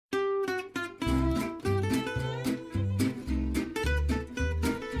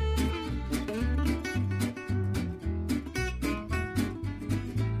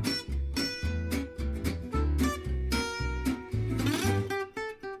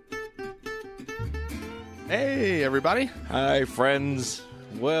Hey, everybody. Hi, friends.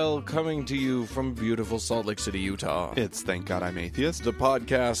 Well, coming to you from beautiful Salt Lake City, Utah. It's Thank God I'm Atheist. The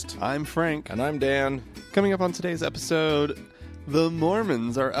podcast. I'm Frank. And I'm Dan. Coming up on today's episode, the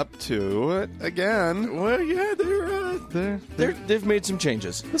Mormons are up to it again. Well, yeah, they've made some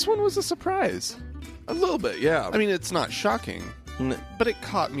changes. This one was a surprise. A little bit, yeah. I mean, it's not shocking, but it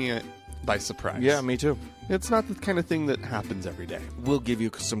caught me by surprise. Yeah, me too. It's not the kind of thing that happens every day. We'll give you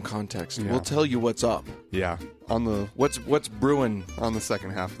some context. Yeah. We'll tell you what's up. Yeah. On the brewing on the second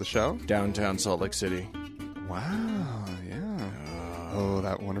half of the show. Downtown Salt Lake City. Wow, yeah. Oh,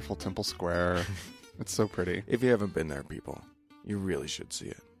 that wonderful Temple Square. It's so pretty. If you haven't been there, people, you really should see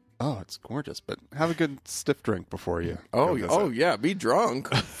it. Oh, it's gorgeous, but have a good stiff drink before you. Oh yeah, be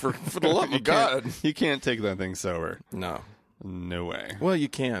drunk for the love of God. You can't take that thing sober. No way. Well, you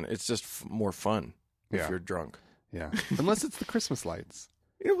can. It's just more fun if you're drunk. Yeah, unless it's the Christmas lights.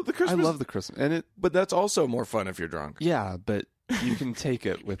 You know, the Christmas. I love the Christmas, but that's also more fun if you're drunk. Yeah, but you can take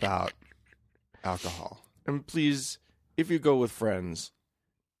it without alcohol. And please, if you go with friends,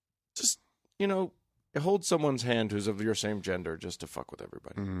 just hold someone's hand who's of your same gender just to fuck with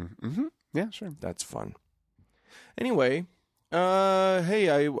everybody. Mm-hmm. Yeah, sure. That's fun. Anyway, hey,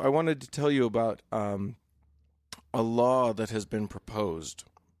 I wanted to tell you about a law that has been proposed.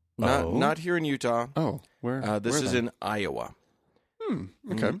 Not here in Utah. Oh, where? This is in Iowa.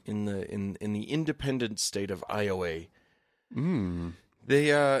 Okay. In the independent state of Iowa.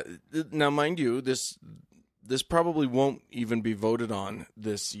 They now, mind you, this probably won't even be voted on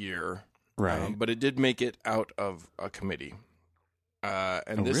this year. Right. But it did make it out of a committee.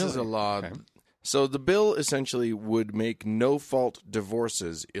 And this is a law. Okay. So the bill essentially would make no-fault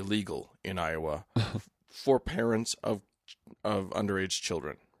divorces illegal in Iowa for parents of underage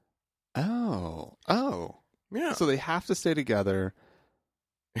children. Oh. Yeah. So they have to stay together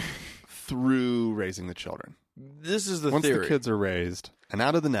through raising the children. This is the Once theory. the kids are raised and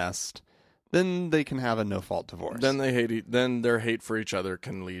out of the nest, then they can have a no-fault divorce. Then then their hate for each other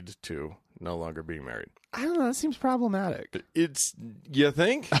can lead to no longer being married. I don't know. That seems problematic. You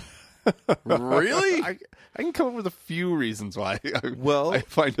think? Really? I can come up with a few reasons why. Well, I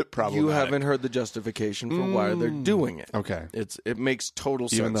find it problematic. You haven't heard the justification for why they're doing it. Okay. It makes total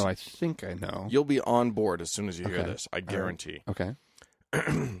sense. Even though I think I know. You'll be on board as soon as you hear this. I guarantee. Okay.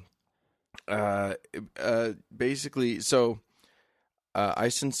 Basically, so I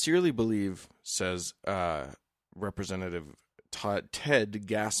sincerely believe, says Representative Ted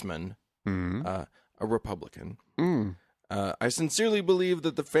Gassman, a Republican. I sincerely believe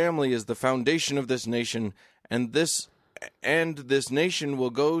that the family is the foundation of this nation, and this nation will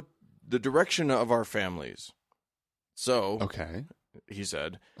go the direction of our families. So, Okay. he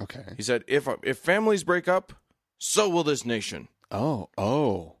said, Okay. if families break up, so will this nation.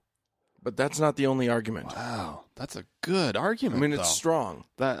 Oh. But that's not the only argument. Wow. That's a good argument. I mean, it's though. strong.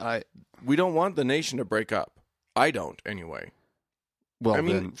 We don't want the nation to break up. I don't, anyway. Well, I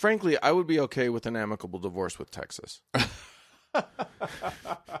mean, then, frankly, I would be okay with an amicable divorce with Texas. I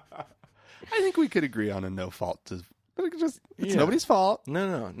think we could agree on a no fault. It's nobody's fault.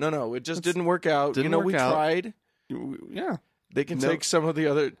 No. It just didn't work out. Didn't work we out. tried. Yeah. They can take some of the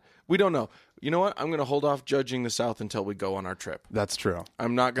other. We don't know. You know what? I'm going to hold off judging the South until we go on our trip. That's true.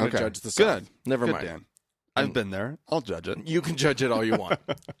 I'm not going to Okay. judge the South. Good. Never Good, mind. Dan. I've been there. I'll judge it. You can judge it all you want.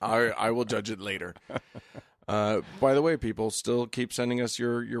 I will judge it later. By the way, people, still keep sending us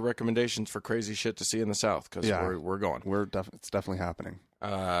your recommendations for crazy shit to see in the South, because we're going. It's definitely happening.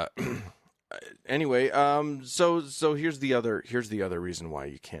 Anyway, so here's the other reason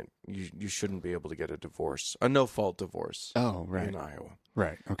why you shouldn't be able to get a no-fault divorce. Oh, right. In Iowa.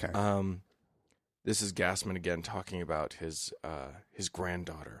 Right. Okay. This is Gassman again talking about his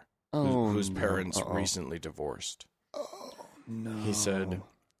granddaughter, whose no. parents recently divorced. Oh, no. He said,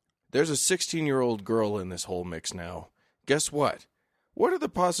 "There's a 16-year-old girl in this whole mix now. Guess what? What are the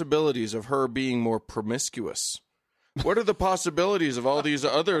possibilities of her being more promiscuous? What are the possibilities of all these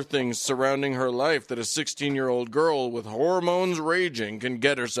other things surrounding her life that a 16-year-old girl with hormones raging can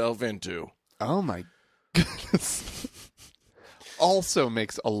get herself into?" Oh, my goodness. Also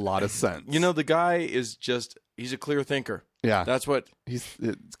makes a lot of sense. You know, the guy is he's a clear thinker. Yeah. That's what...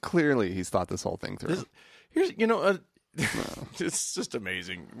 Clearly he's thought this whole thing through. It's just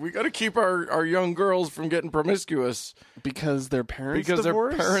amazing. We got to keep our young girls from getting promiscuous because their parents their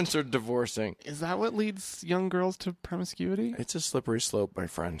parents are divorcing. Is that what leads young girls to promiscuity? It's a slippery slope, my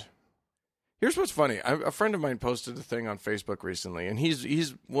friend. Here's what's funny. A friend of mine posted a thing on Facebook recently, and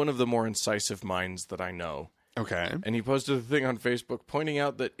he's one of the more incisive minds that I know. Okay. And he posted a thing on Facebook pointing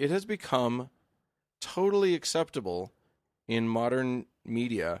out that it has become totally acceptable in modern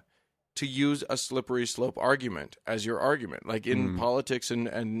media to use a slippery slope argument as your argument. Like in politics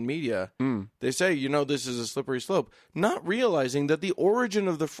and media, they say, this is a slippery slope, not realizing that the origin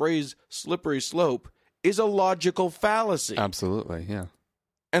of the phrase slippery slope is a logical fallacy. Absolutely, yeah.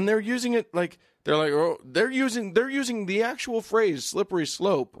 And they're using it they're using the actual phrase slippery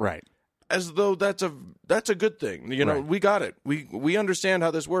slope Right. as though that's a good thing. Right. We got it. We understand how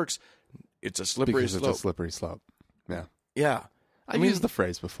this works. It's a slippery Because slope. it's a slippery slope. Yeah. Yeah. I've used the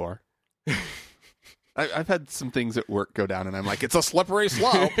phrase before. I've had some things at work go down, and I'm like, it's a slippery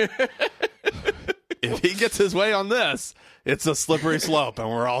slope. If he gets his way on this, it's a slippery slope, and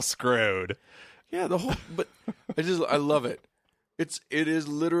we're all screwed. Yeah, but I love it. It is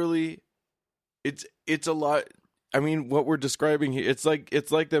literally, it's a lot. I mean, what we're describing here, it's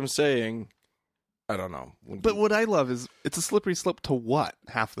like them saying, I don't know. But what I love is it's a slippery slope to what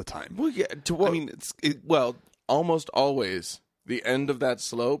half the time? Well, yeah, to what? I mean, almost always the end of that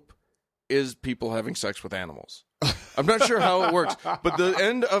slope is people having sex with animals. I'm not sure how it works, but the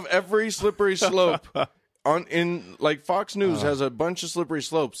end of every slippery slope Fox News has a bunch of slippery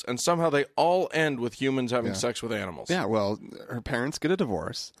slopes, and somehow they all end with humans having sex with animals. Yeah, well, her parents get a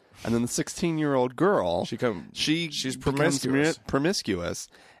divorce, and then the 16-year-old girl, she's promiscuous,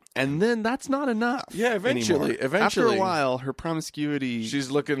 and then that's not enough. Yeah, eventually, after a while, her promiscuity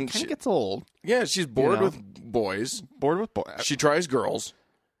kind of gets old. Yeah, she's bored with boys. She tries girls.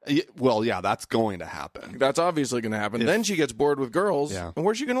 Well, yeah, that's going to happen. That's obviously going to happen. Then she gets bored with girls, and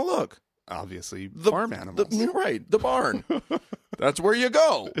where's she going to look? Obviously, farm animals. Right, the barn. That's where you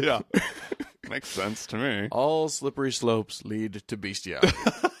go. Yeah. Makes sense to me. All slippery slopes lead to bestiality.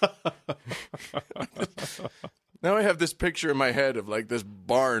 Now I have this picture in my head of this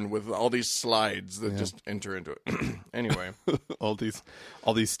barn with all these slides that just enter into it. Anyway. all these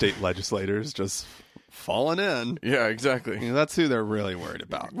state legislators just falling in. Yeah, exactly. That's who they're really worried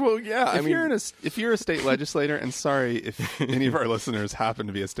about. Well, yeah. If you're a state legislator, and sorry if any of our listeners happen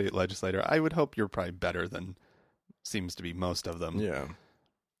to be a state legislator, I would hope you're probably better than seems to be most of them. Yeah.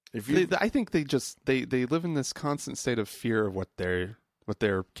 I think they live in this constant state of fear of what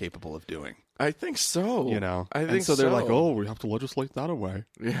they're capable of doing. I think so. I think so. They're like, oh, we have to legislate that away.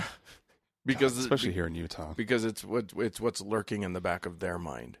 Yeah. Especially here in Utah. Because it's what's lurking in the back of their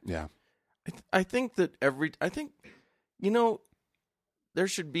mind. Yeah. I think that there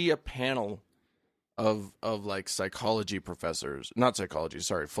should be a panel of psychology professors, not psychology,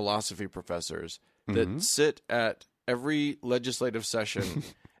 sorry, philosophy professors that sit at every legislative session,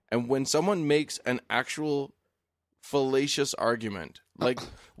 and when someone makes an actual fallacious argument,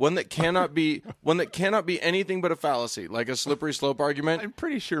 one that cannot be anything but a fallacy, like a slippery slope argument, I'm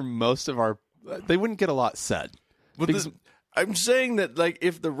pretty sure most of they wouldn't get a lot said. I'm saying that,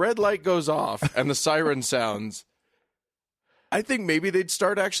 if the red light goes off and the siren sounds, I think maybe they'd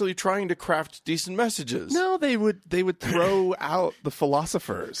start actually trying to craft decent messages. No, they would throw out the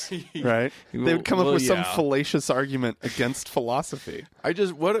philosophers, right? They would come up with some fallacious argument against philosophy.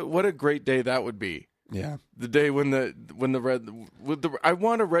 What a great day that would be. Yeah, the day when I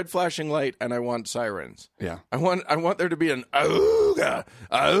want a red flashing light and I want sirens. Yeah, I want there to be an auga,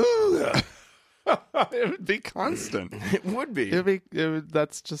 auga. It would be constant. It would be.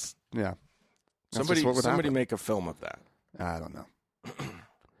 That's just, yeah. Somebody make a film of that. I don't know.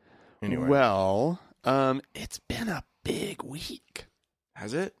 Anyway. Well, it's been a big week.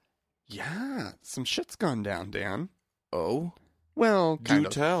 Has it? Yeah. Some shit's gone down, Dan. Oh? Well, kind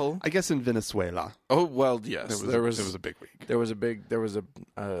of. Tell. I guess in Venezuela. Oh, well, yes. It was a big week. There was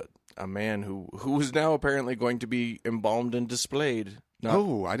a man who is now apparently going to be embalmed and displayed.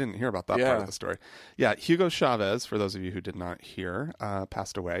 I didn't hear about that part of the story. Yeah, Hugo Chavez, for those of you who did not hear,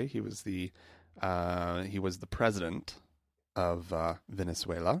 passed away. He was the president of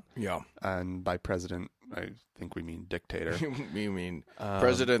Venezuela. Yeah. And by president, I think we mean dictator. You mean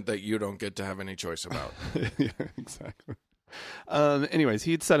president that you don't get to have any choice about. Yeah, exactly. Anyways,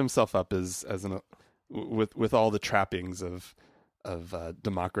 he'd set himself up as with all the trappings of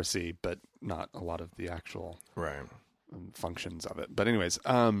democracy, but not a lot of the actual functions of it. But anyways,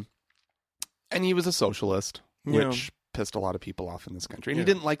 and he was a socialist, which pissed a lot of people off in this country. And he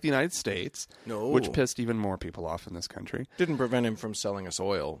didn't like the United States, which pissed even more people off in this country. Didn't prevent him from selling us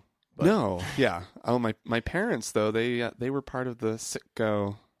oil. But... No, yeah. Oh, my parents, though, they were part of the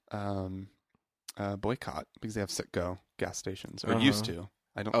Citgo boycott because they have Citgo gas stations, or used to.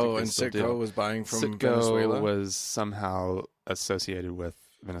 I don't think they still do. Citgo was buying from Citgo Venezuela? Was somehow associated with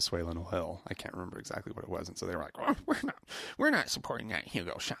Venezuelan oil. I can't remember exactly what it was, and so they were like, oh, "We're not supporting that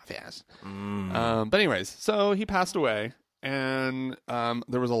Hugo Chavez." But anyways, so he passed away, and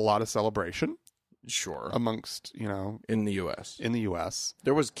there was a lot of celebration Sure. amongst, In the U.S. in the U.S.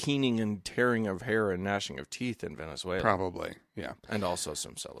 There was keening and tearing of hair and gnashing of teeth in Venezuela. Probably, yeah. And also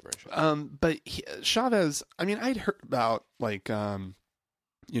some celebration. But Chavez, I mean, I'd heard about,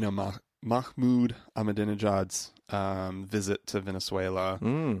 Mahmoud Ahmadinejad's visit to Venezuela.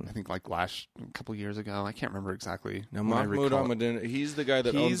 I think a couple years ago. I can't remember exactly. Now, Mahmoud Ahmadinejad, he's the guy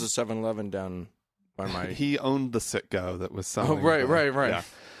that owns the 7-Eleven down by my... He owned the Citgo that was selling. Oh, right. Yeah.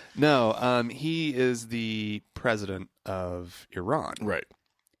 No, he is the president of Iran. Right.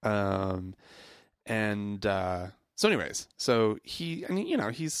 So anyways, he's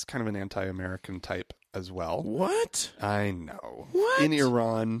kind of an anti-American type as well. What? I know. What? In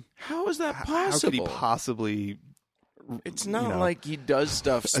Iran. How is that possible? How could he possibly... It's not like he does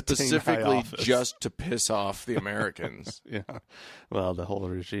stuff specifically just to piss off the Americans. Yeah. Well, the whole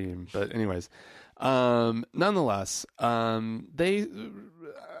regime. But anyways, nonetheless,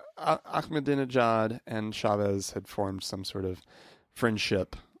 Ahmadinejad and Chavez had formed some sort of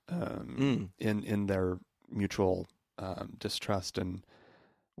friendship in their mutual distrust and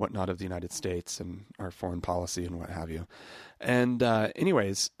whatnot of the United States and our foreign policy and what have you. And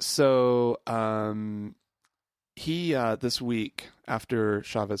anyways, so he this week after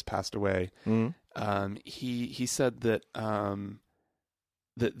Chavez passed away, he said that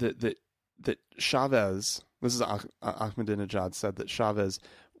that Chavez, this is Ahmadinejad, said that Chavez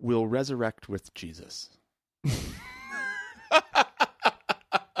will resurrect with Jesus.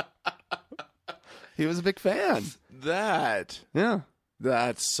 He was a big fan. That's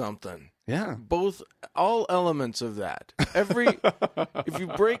something. Yeah. All elements of that. If you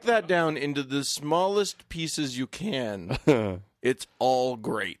break that down into the smallest pieces you can, it's all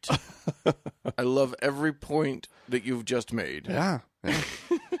great. I love every point that you've just made. Yeah.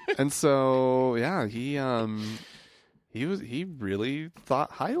 And so, yeah, he really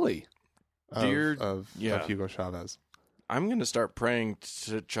thought highly of Hugo Chavez. I'm going to start praying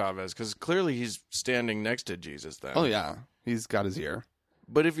to Chavez because clearly he's standing next to Jesus then. Oh, yeah. He's got his ear.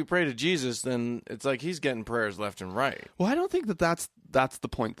 But if you pray to Jesus, then it's like he's getting prayers left and right. Well, I don't think that's the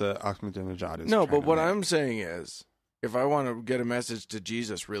point that Ahmadinejad is. No, but what make. I'm saying is, if I want to get a message to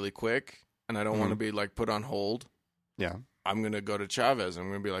Jesus really quick and I don't want to be put on hold, I'm going to go to Chavez. I'm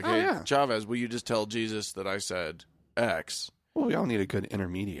going to be like, hey, Chavez, will you just tell Jesus that I said X? Well, we all need a good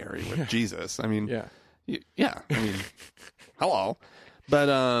intermediary with Jesus. I mean, yeah. I mean, hello. But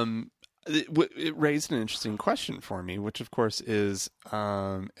it raised an interesting question for me, which of course is,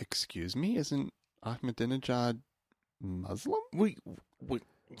 excuse me, isn't Ahmadinejad Muslim?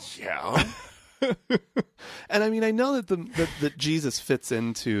 Yeah. And I mean, I know that Jesus fits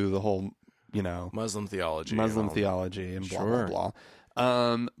into the whole, Muslim theology and blah, blah, blah.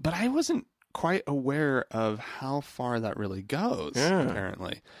 But I wasn't quite aware of how far that really goes,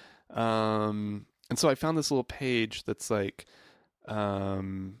 apparently. And so I found this little page that's like,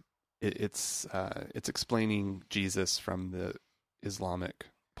 it's explaining Jesus from the Islamic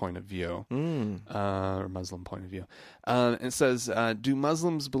point of view, or Muslim point of view. It says, do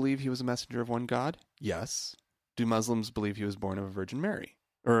Muslims believe he was a messenger of one God? Yes. Do Muslims believe he was born of a Virgin Mary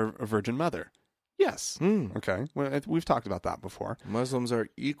or a Virgin Mother? Yes. Okay. Well, we've talked about that before. Muslims are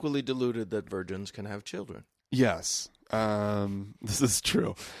equally deluded that virgins can have children. Yes. This is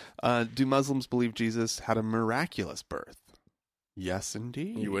true. Do Muslims believe Jesus had a miraculous birth? Yes,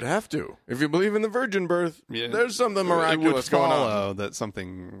 indeed. You would have to. If you believe in the virgin birth, there's something miraculous going on. That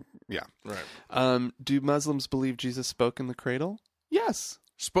something, Right. Do Muslims believe Jesus spoke in the cradle? Yes.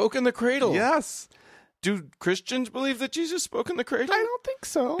 Spoke in the cradle? Yes. Do Christians believe that Jesus spoke in the cradle? I don't think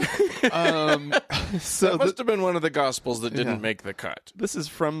so. So that must have been one of the Gospels that didn't make the cut. This is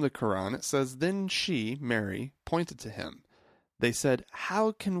from the Quran. It says, then she, Mary, pointed to him. They said,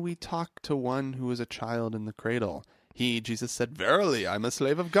 how can we talk to one who is a child in the cradle? Jesus said, verily, I'm a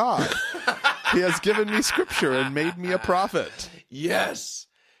slave of God. He has given me scripture and made me a prophet. Yes.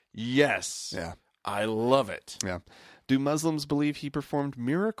 Yes. Yeah. I love it. Yeah. Do Muslims believe he performed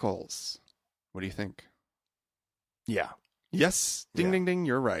miracles? What do you think? Yeah. Yes. Ding, ding, ding.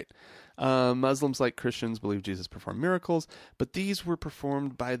 You're right. Muslims, like Christians, believe Jesus performed miracles, but these were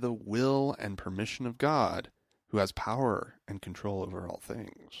performed by the will and permission of God, who has power and control over all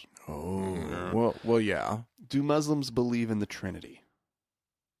things. Oh. Well, yeah. Do Muslims believe in the Trinity?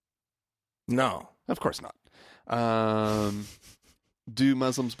 No. Of course not. Do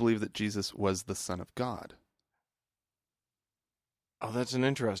Muslims believe that Jesus was the Son of God? Oh, that's an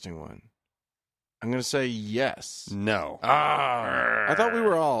interesting one. I'm going to say yes. No. I thought we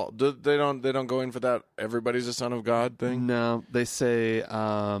were all. They don't go in for that everybody's a son of God thing? No. They say,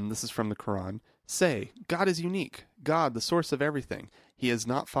 this is from the Quran, say, God is unique. God, the source of everything. He has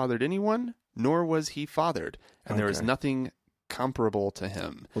not fathered anyone, nor was he fathered, and there is Okay. nothing comparable to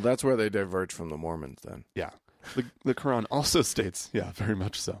him. Well, that's where they diverge from the Mormons then. Yeah. The Quran also states, yeah, very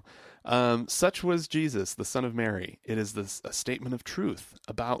much so. Such was Jesus, the Son of Mary. It is a statement of truth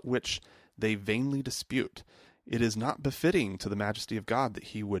about which they vainly dispute. It is not befitting to the majesty of God that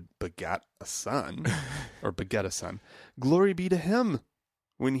he would beget a son. Glory be to him.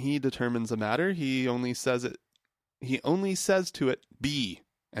 When he determines a matter, he only says to it, be,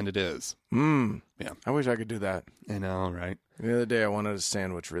 and it is. Yeah. I wish I could do that. I know, right? The other day I wanted a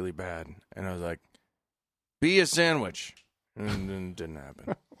sandwich really bad, and I was like, be a sandwich. And then it didn't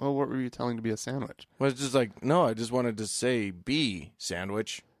happen. Well, what were you telling to be a sandwich? Well, it's just like, no, I just wanted to say be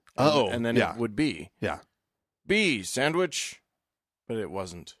sandwich. And then yeah. it would be. Yeah. Be sandwich. But it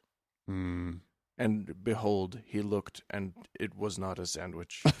wasn't. Mm. And behold, he looked, and it was not a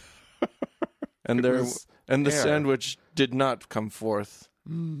sandwich. and It was the air. sandwich did not come forth,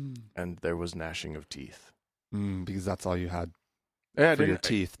 Mm. and there was gnashing of teeth. Because that's all you had Yeah, for your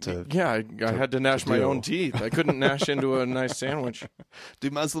teeth to... I had to gnash my do. own teeth. I couldn't gnash into a nice sandwich. Do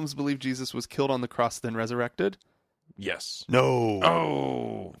Muslims believe Jesus was killed on the cross, then resurrected? Yes. No.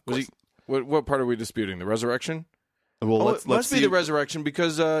 Oh, was he? What part are we disputing? The resurrection? Well, It must be the resurrection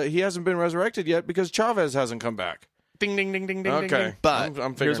because he hasn't been resurrected yet because Chavez hasn't come back. Ding, ding, ding, ding, ding. Okay. Ding, ding. But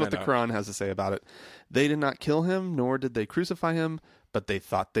I'm figuring here's what it the out. Quran has to say about it. They did not kill him, nor did they crucify him, but they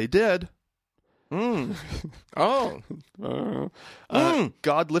thought they did. Oh.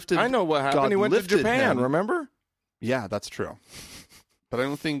 God lifted... I know what happened. God He went to lifted Japan, him. remember? Yeah, that's true. But I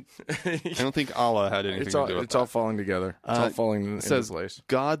don't think Allah had anything It's to all, do with it's that. all falling together. It's all falling into says, place.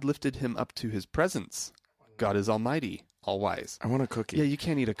 God lifted him up to his presence. God is almighty, all wise. I want a cookie. Yeah, you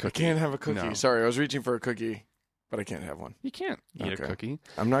can't eat a I cookie. can't have a cookie. No. Sorry, I was reaching for a cookie, but I can't have one. You can't eat a Okay. cookie.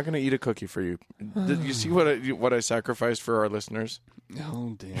 I'm not going to eat a cookie for you. Did you see what I sacrificed for our listeners?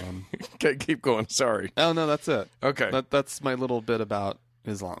 Oh, damn. Okay, keep going. Sorry. Oh, no, that's it. Okay. That's my little bit about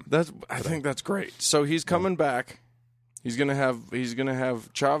Islam. I think that's great. So he's coming back. He's gonna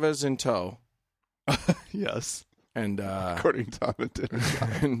have Chavez in tow, Yes. and According to Ahmed,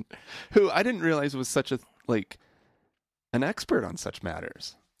 and- who I didn't realize was such an expert on such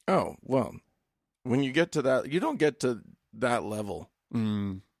matters. oh well, when you get to that, you don't get to that level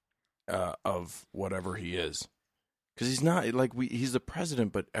of whatever he is, because he's not like he's the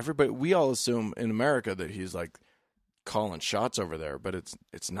president, but we all assume in America that he's like calling shots over there, but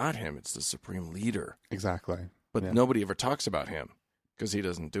it's not him. It's the supreme leader. Exactly. But Yeah. nobody ever talks about him because he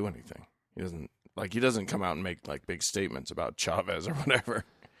doesn't do anything. He doesn't come out and make like big statements about Chavez or whatever.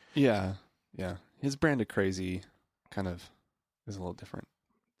 Yeah. Yeah. His brand of crazy kind of is a little different.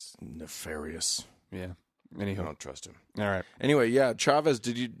 It's nefarious. Yeah. I Anyhow. don't trust him. All right. Anyway, yeah, Chavez,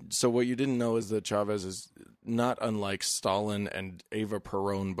 so what you didn't know is that Chavez is not unlike Stalin and Eva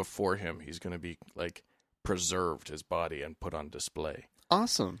Peron before him. He's going to be like preserved, his body, and put on display.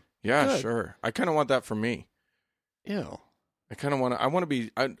 Awesome. Yeah, Good. sure. I kind of want that for me. Ew. I want to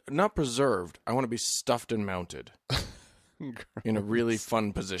be not preserved. I want to be stuffed and mounted in a really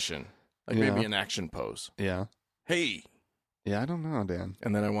fun position, like Yeah. maybe an action pose. Yeah. Hey, Yeah, I don't know, Dan.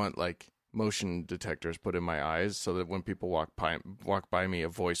 and then I want like motion detectors put in my eyes so that when people walk by me,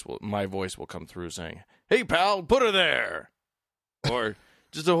 my voice will come through saying, "Hey, pal, put her there," or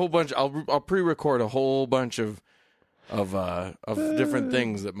just a whole bunch. I'll pre-record a whole bunch of different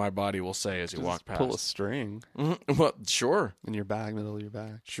things that my body will say as you walk past. Pull a string Mhm. Well, sure. in your bag, middle of your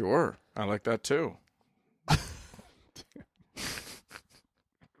bag. Sure. I like that too.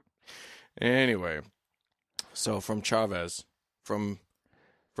 Anyway, so from Chavez, from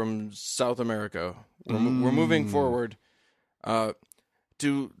South America, we're moving forward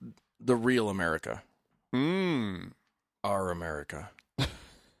to the real America, our America.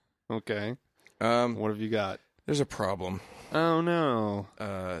 Okay. What What have you got? There's a problem. Oh, no.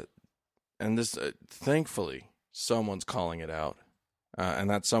 And this, thankfully, someone's calling it out. And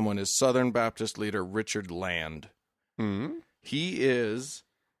that someone is Southern Baptist leader Richard Land. He is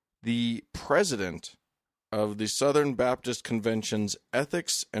the president of the Southern Baptist Convention's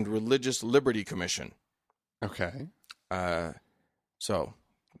Ethics and Religious Liberty Commission. Okay. So,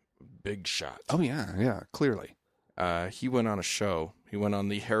 big shot. Oh, yeah, clearly. He went on a show. He went on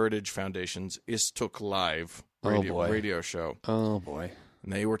the Heritage Foundation's Istuk Live radio show. Oh, boy.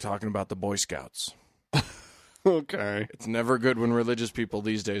 And they were talking about the Boy Scouts. Okay. It's never good when religious people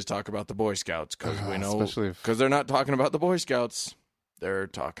these days talk about the Boy Scouts because we know, especially if- because they're not talking about the Boy Scouts. They're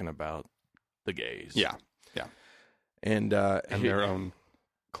talking about the gays. Yeah. And their own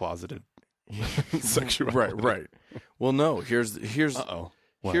closeted sexuality. Right. Well, no, here's Uh-oh.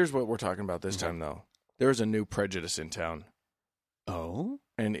 here's what we're talking about this time, though. There's a new prejudice in town. Oh?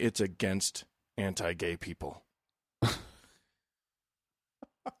 and it's against anti-gay people.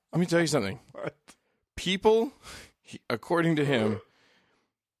 Let me tell you something. What? People, according to him,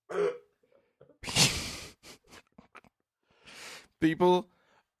 people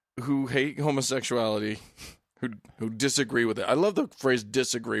who hate homosexuality, who disagree with it. I love the phrase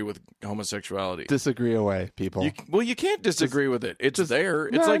 "disagree with homosexuality." Disagree away, people. You can't disagree with it. It's there.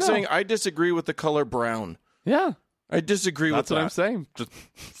 It's like saying I disagree with the color brown. Yeah, I disagree with that. That's what I'm saying. Just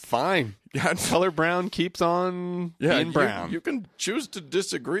fine. Yeah, color brown keeps on being brown. You can choose to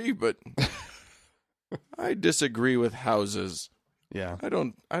disagree, but I disagree with houses. Yeah, I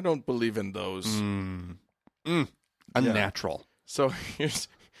don't believe in those. Unnatural. So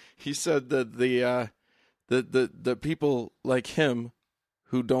he said that the people like him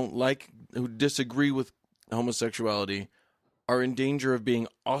who disagree with homosexuality are in danger of being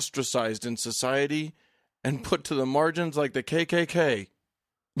ostracized in society and put to the margins like the KKK.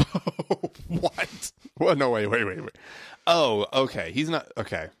 What? Well, no, wait. Oh, okay. He's not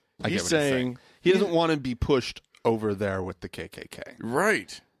okay. He's saying he doesn't want to be pushed over there with the KKK.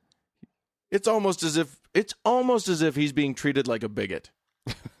 Right. It's almost as if he's being treated like a bigot.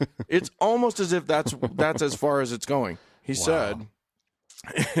 It's almost as if that's as far as it's going. He said,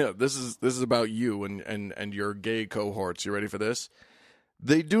 "This is about you and your gay cohorts. You ready for this?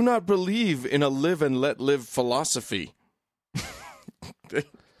 They do not believe in a live and let live philosophy."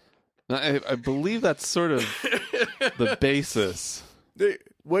 I believe that's sort of the basis.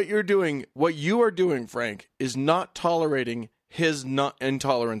 What you are doing, Frank, is not tolerating his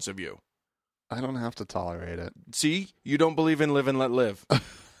intolerance of you. I don't have to tolerate it. See, you don't believe in live and let live.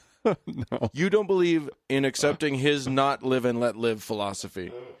 No. You don't believe in accepting his not live and let live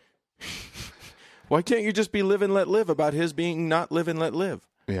philosophy. Why can't you just be live and let live about his being not live and let live?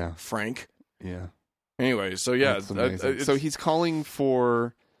 Yeah. Frank. Yeah. Anyway, so yeah. So he's calling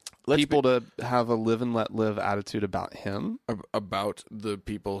for people to have a live and let live attitude about him? About the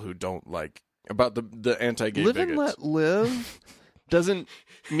people who don't like, about the anti-gay live bigots. And let live doesn't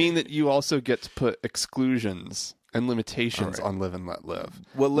mean that you also get to put exclusions and limitations on live and let live.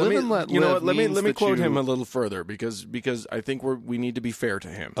 Well, let me quote him a a little further because I think we need to be fair to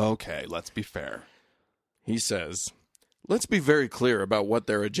him. Okay, let's be fair. He says, "Let's be very clear about what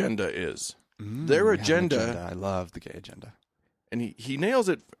their agenda is. Their agenda, I love the gay agenda." And he nails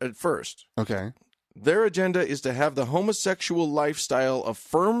it at first. Okay. Their agenda is to have the homosexual lifestyle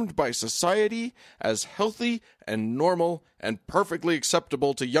affirmed by society as healthy and normal and perfectly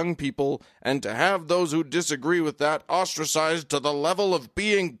acceptable to young people, and to have those who disagree with that ostracized to the level of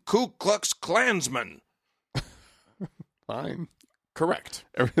being Ku Klux Klansmen. Fine. Correct.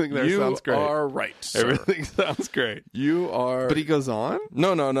 Everything there sounds great. You are right, sir. Everything sounds great. You are... But he goes on?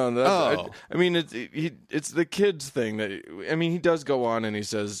 No. I mean, it's the kids thing. He does go on and he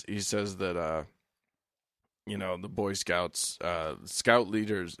says that... the Boy Scouts, scout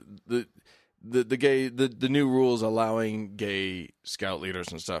leaders, the new rules allowing gay scout leaders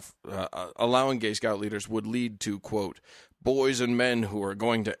and stuff, allowing gay scout leaders would lead to, quote, boys and men who are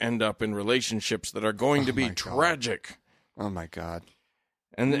going to end up in relationships that are going to be tragic. Oh my God!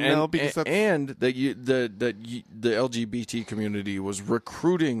 And the LGBT community was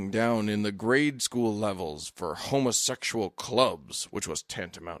recruiting down in the grade school levels for homosexual clubs, which was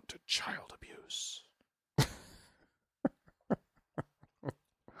tantamount to child abuse.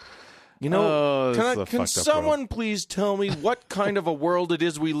 Can someone please tell me what kind of a world it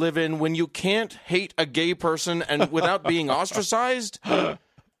is we live in when you can't hate a gay person and without being ostracized?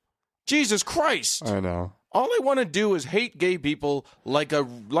 Jesus Christ! I know. All I want to do is hate gay people like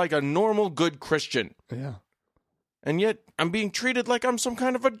a normal good Christian. Yeah. And yet I'm being treated like I'm some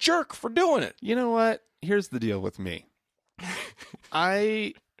kind of a jerk for doing it. You know what? Here's the deal with me.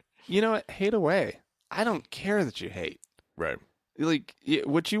 Hate away. I don't care that you hate. Right. Like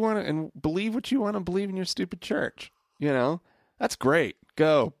what you want to, and believe what you want to believe in your stupid church. That's great.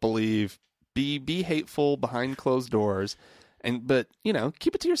 Go believe. Be hateful behind closed doors. But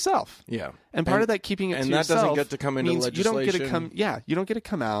keep it to yourself. Yeah, and part of that keeping it to yourself, that doesn't get to come into legislation. You don't get to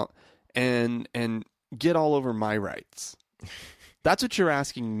come out and get all over my rights. That's what you're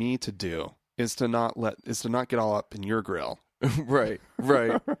asking me to do. Is to not get all up in your grill. Right.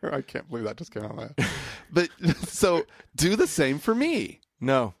 I can't believe that just came out of my head. But so do the same for me.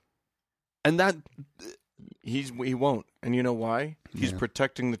 No, and that he won't. And you know why? He's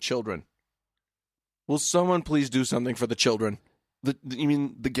protecting the children. Will someone please do something for the children? You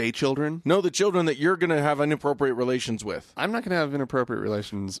mean the gay children? No, the children that you're going to have inappropriate relations with. I'm not going to have inappropriate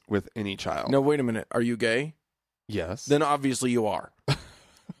relations with any child. No, wait a minute. Are you gay? Yes. Then obviously you are.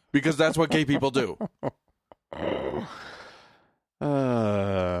 Because that's what gay people do.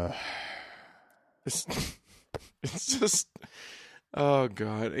 It's just, oh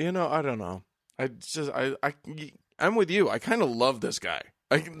God, I don't know. I'm with you. I kind of love this guy.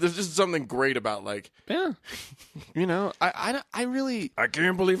 There's just something great about yeah, I really, I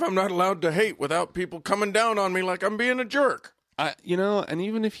can't believe I'm not allowed to hate without people coming down on me like I'm being a jerk. And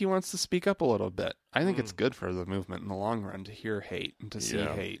even if he wants to speak up a little bit, I think it's good for the movement in the long run to hear hate and to see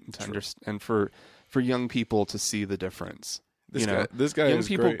hate and to understand, and for young people to see the difference. This guy young is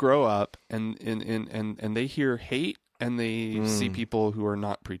people great. grow up and they hear hate and they see people who are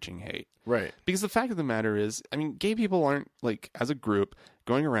not preaching hate. Right. Because the fact of the matter is, I mean, gay people aren't as a group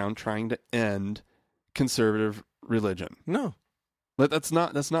going around trying to end conservative religion. No. That's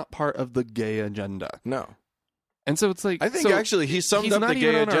not part of the gay agenda. No. And so it's I think actually he summed up the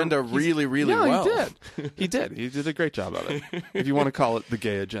gay agenda really, really well. He did. He did. He did a great job of it. If you want to call it the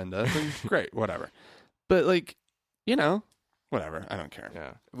gay agenda, then great, whatever. But whatever. I don't care.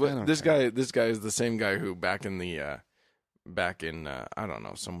 Yeah. But this guy is the same guy who back in I don't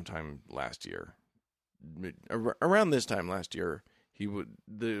know, sometime last year, around this time last year,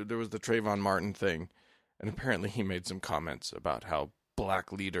 there was the Trayvon Martin thing, and apparently he made some comments about how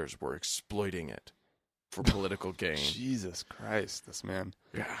black leaders were exploiting it for political gain. Jesus Christ, this man.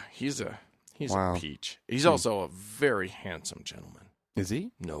 Yeah, he's a Wow. peach. He's also a very handsome gentleman. Is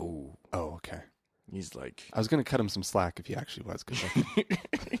he? No. Oh, okay. He's like... I was going to cut him some slack if he actually was good looking.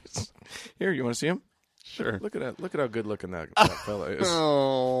 Here, you want to see him? Sure. Look at how good looking that fella is.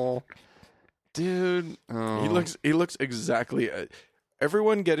 Oh, dude. Oh. He looks exactly...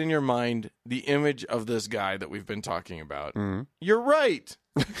 everyone get in your mind the image of this guy that we've been talking about. Mm-hmm. You're right.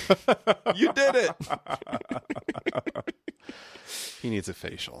 You did it. He needs a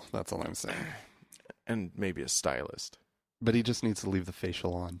facial. That's all I'm saying. And maybe a stylist. But he just needs to leave the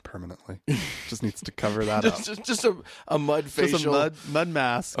facial on permanently. Just needs to cover that up. Just a mud facial. Just a mud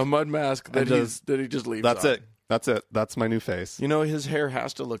mask. A mud mask that he just leaves That's on. it. That's it. That's my new face. His hair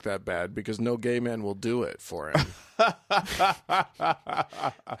has to look that bad because no gay man will do it for him. How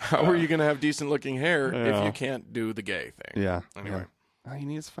are you going to have decent looking hair if you can't do the gay thing? Yeah. Anyway. Yeah. He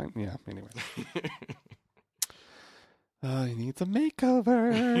needs to find... Yeah, anyway. He needs a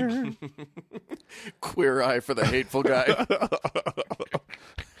makeover. Queer eye for the hateful guy.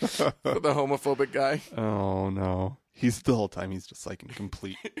 For the homophobic guy. Oh, no. The whole time he's just in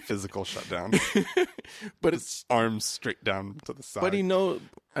complete physical shutdown. But it's arms straight down to the side. But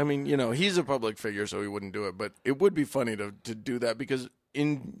he's a public figure, so he wouldn't do it. But it would be funny to do that because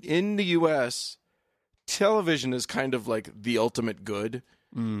in the U.S., television is kind of like the ultimate good.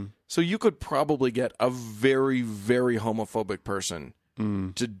 Mm. So you could probably get a very, very homophobic person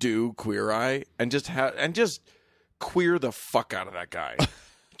to do Queer Eye and just queer the fuck out of that guy.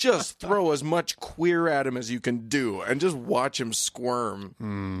 Just throw as much queer at him as you can do and just watch him squirm.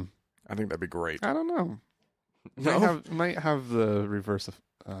 Mm. I think that'd be great. I don't know. No? Might have the reverse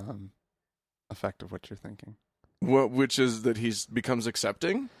effect of what you're thinking. Which is that he becomes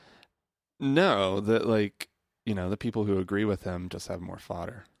accepting? No, that the people who agree with him just have more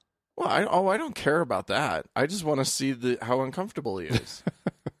fodder. Well, I don't care about that. I just want to see how uncomfortable he is.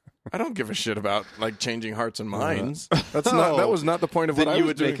 I don't give a shit about changing hearts and minds. That was not the point of what I was doing. You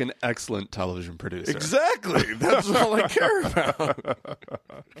would make an excellent television producer. Exactly. That's all I care about.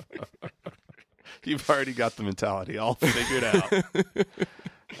 You've already got the mentality all figured out.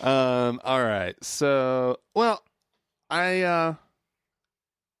 All right. So, I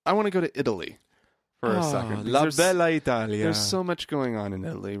want to go to Italy for a second. La bella Italia. There's so much going on in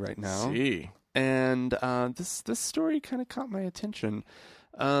Italy right now. Sí. And this story kind of caught my attention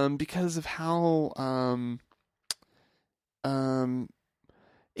because of how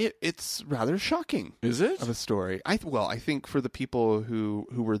it's rather shocking. Is it? Of a story. I think for the people who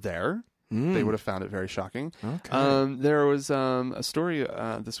were there, they would have found it very shocking. Okay. There was a story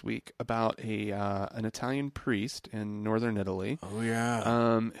this week about an Italian priest in northern Italy. Oh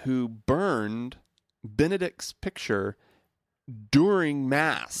yeah. Who burned Benedict's picture during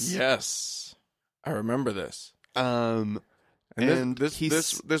Mass. Yes, I remember this. And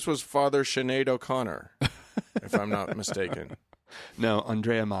this was Father Sinead O'Connor, if I'm not mistaken. No,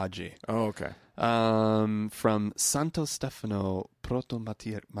 Andrea Maggi. Oh, okay. From Santo Stefano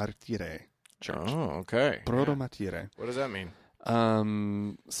Protomartire Church. Oh, okay. Protomartire. Yeah. What does that mean?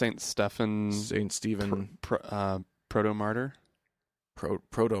 Saint Stephen. Saint Stephen. Proto-martyr.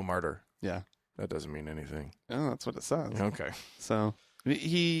 Proto-martyr. Yeah. That doesn't mean anything. Oh, that's what it says. Okay. So what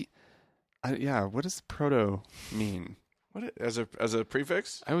does proto mean? What as a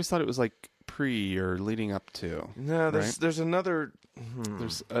prefix? I always thought it was pre or leading up to. No, there's another.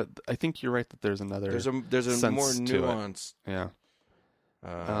 There's I think you're right that there's another. There's a more nuance. Yeah.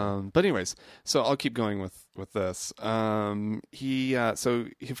 But anyways, so I'll keep going with this. Of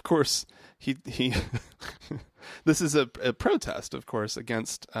course he this is a protest, of course,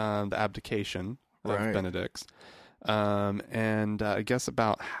 against the abdication of Benedict's. And I guess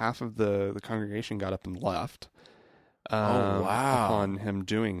about half of the congregation got up and left. Upon him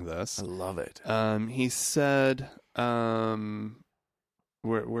doing this. I love it. He said,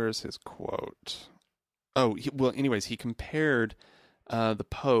 where's his quote? Anyways, he compared the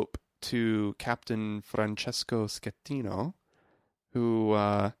Pope to Captain Francesco Schettino, who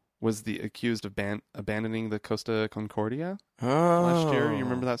was accused of abandoning the Costa Concordia last year. You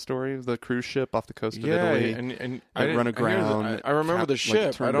remember that story of the cruise ship off the coast of Italy? and had run aground. I remember the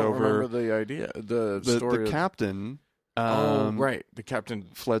ship. I don't remember the idea. The story. The captain. The captain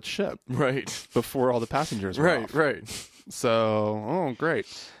fled ship. Right. Before all the passengers were off. Right. So, great.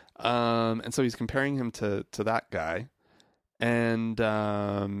 And so he's comparing him to that guy. And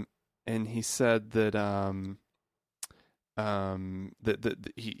he said that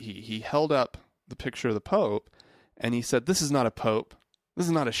he held up the picture of the Pope, and he said, "This is not a Pope. This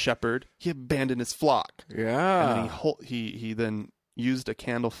is not a shepherd. He abandoned his flock." Yeah. And then he then used a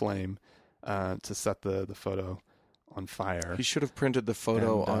candle flame to set the photo on fire. He should have printed the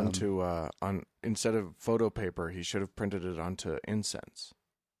photo onto instead of photo paper. He should have printed it onto incense.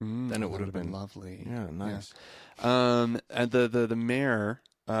 Then it would have been lovely. Yeah, nice. Yeah. And the mayor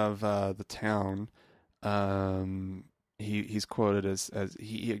of the town, he's quoted as I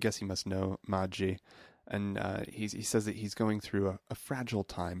guess he must know Maggi, and he says that he's going through a fragile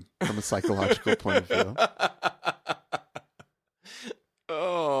time from a psychological point of view.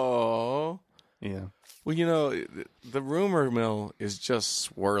 Oh, yeah. Well, the rumor mill is just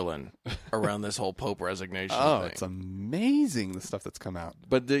swirling around this whole Pope resignation thing. It's amazing the stuff that's come out.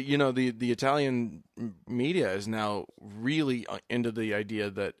 But the Italian media is now really into the idea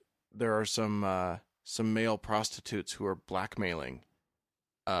that there are some male prostitutes who are blackmailing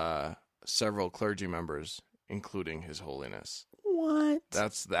several clergy members, including His Holiness. What?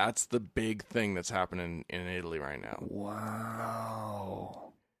 That's the big thing that's happening in Italy right now. Wow.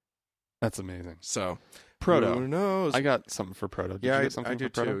 That's amazing. So, Proto. Who knows? I got something for Proto. Did you get something I do for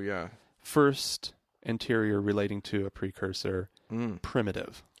Proto? too, yeah. First interior relating to a precursor,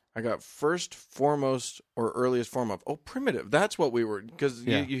 primitive. I got first, foremost, or earliest form of. Oh, primitive. That's what we were, because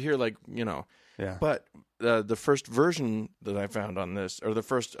you hear Yeah. But the first version that I found on this, or the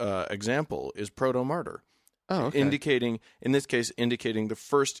first example, is proto-martyr. Oh, okay. Indicating the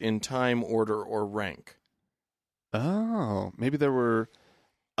first in time, order, or rank. Oh, maybe there were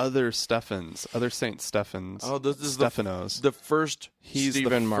other Stephans, other Saint Stephans. Oh, this is Stephanos. The first He's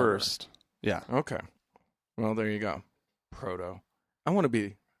Stephen the martyr. first. Yeah. Okay. Well, there you go. Proto. I want to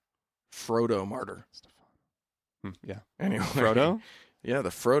be Frodo martyr. Yeah. Anyway. Frodo? Yeah, the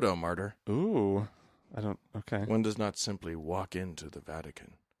Frodo martyr. Ooh. Okay. One does not simply walk into the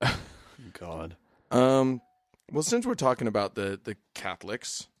Vatican. God. Well, since we're talking about the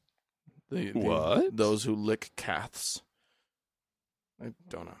Catholics, what? Those who lick caths. I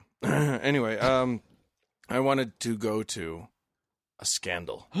don't know. Anyway, I wanted to go to a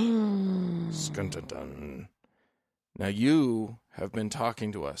scandal. Skun-dun-dun. Now, you have been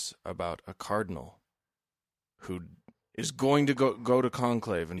talking to us about a cardinal who is going to go to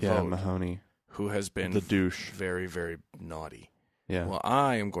conclave and vote. Mahoney. Who has been the douche. Very, very naughty. Yeah. Well,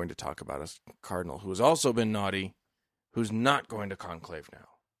 I am going to talk about a cardinal who has also been naughty, who's not going to conclave now.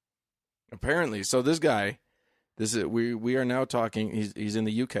 Apparently, so this guy, we are now talking. He's in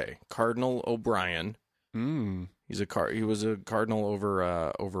the UK. Cardinal O'Brien. He was a cardinal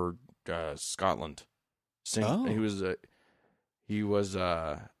over Scotland. He was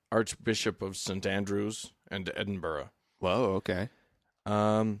Archbishop of St Andrews and Edinburgh. Whoa. Okay.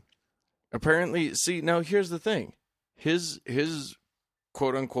 Apparently, see, now here's the thing. His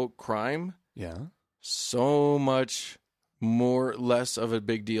quote unquote crime. Yeah. So much less of a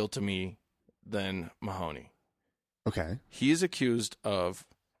big deal to me than Mahoney. Okay. He is accused of,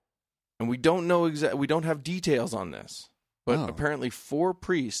 and we don't know we don't have details on this, but apparently 4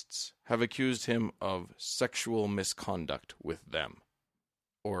 priests have accused him of sexual misconduct with them,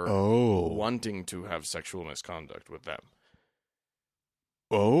 or wanting to have sexual misconduct with them.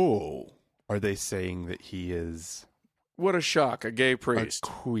 Oh, are they saying that he is? What a shock! A gay priest, a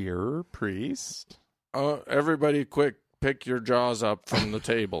queer priest. Everybody, quick! Pick your jaws up from the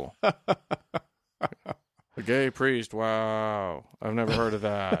table. A gay priest. Wow. I've never heard of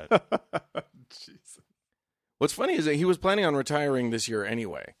that. Jesus. What's funny is that he was planning on retiring this year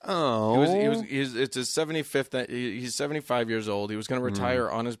anyway. Oh. It's his 75th. He's 75 years old. He was going to retire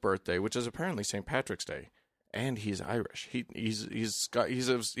on his birthday, which is apparently St. Patrick's Day. and he's Irish. He's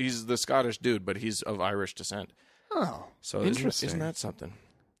the Scottish dude, but he's of Irish descent. Oh, so interesting. Isn't that something?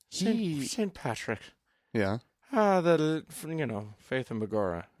 Saint Patrick. Yeah. Faith and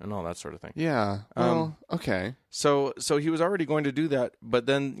Begorra and all that sort of thing. Yeah. Well, okay. So he was already going to do that, but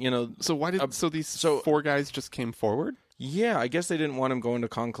then So why did these four guys just came forward? Yeah, I guess they didn't want him going to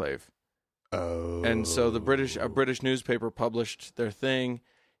conclave. Oh. And so a British newspaper published their thing.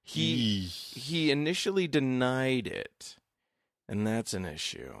 He initially denied it, and that's an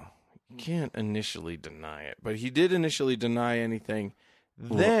issue. You can't initially deny it, but he did initially deny anything.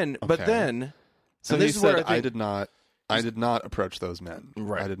 Then, okay. But then, so he said, "I did not approach those men."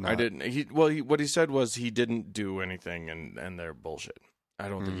 Right, I did not. I didn't. What he said was he didn't do anything, and they're bullshit. I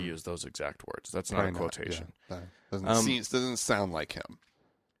don't think he used those exact words. That's not a quotation. Yeah, doesn't sound like him.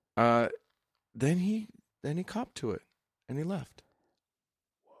 Then he copped to it, and he left.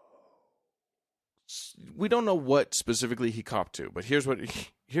 We don't know what specifically he copped to, but here's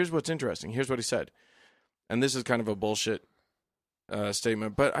what's interesting. Here's what he said, and this is kind of a bullshit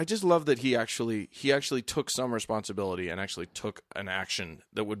statement, but I just love that he actually took some responsibility and actually took an action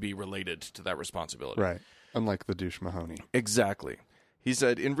that would be related to that responsibility. Right, unlike the douche Mahoney. Exactly. He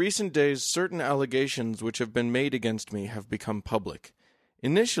said, "In recent days, certain allegations which have been made against me have become public.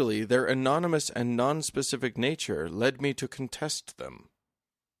 Initially, their anonymous and non-specific nature led me to contest them."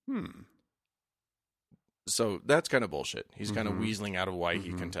 So that's kind of bullshit. He's kind of weaseling out of why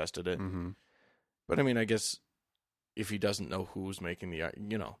he contested it. But I mean, I guess if he doesn't know who's making the,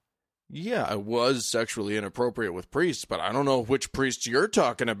 yeah, I was sexually inappropriate with priests, but I don't know which priests you're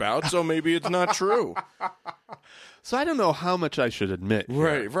talking about, so maybe it's not true. So I don't know how much I should admit.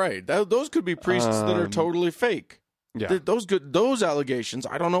 Right. Those could be priests that are totally fake. Yeah. Those allegations,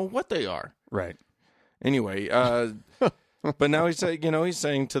 I don't know what they are. Right. Anyway, but now he's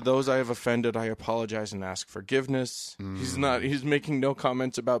saying to those I have offended, I apologize and ask forgiveness. He's making no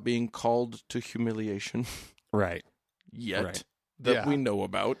comments about being called to humiliation. Right. Yet. That we know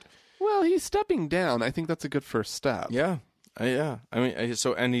about. Well, he's stepping down. I think that's a good first step. Yeah. I mean,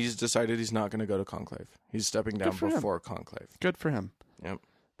 and he's decided he's not going to go to conclave. He's stepping down before conclave. Good for him. Yep.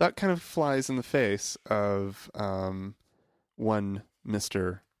 That kind of flies in the face of one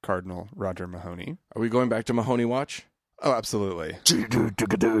Mr. Cardinal Roger Mahoney. Are we going back to Mahoney Watch? Oh, absolutely.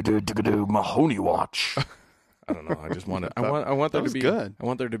 Mahoney Watch. I don't know. I just want to. I want there to be good. I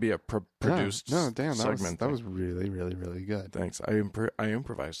want there to be a produced segment. That was really, really, really good. Thanks. I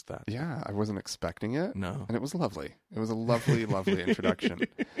improvised that. Yeah, I wasn't expecting it. No, and it was lovely. It was a lovely, lovely introduction.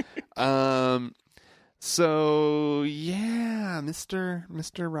 So yeah,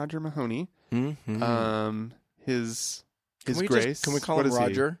 Mr. Roger Mahoney. Mm-hmm. His grace. Can we call him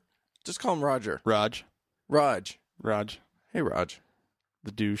Roger? Just call him Roger. Raj. Hey, Raj.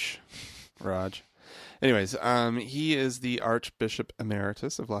 The douche. Raj. Anyways, he is the Archbishop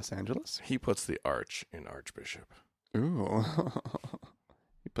Emeritus of Los Angeles. He puts the arch in Archbishop. Ooh.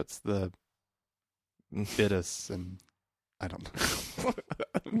 He puts the bitus and I don't know.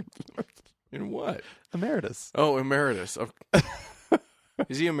 In what? Emeritus. Oh, emeritus.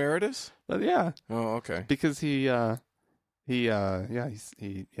 Is he emeritus? Yeah. Oh, okay. Because he was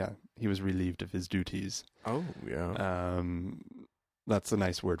relieved of his duties. Oh, yeah. That's a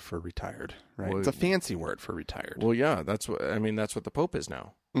nice word for retired, right? Well, it's a fancy word for retired. Well, yeah, that's what the Pope is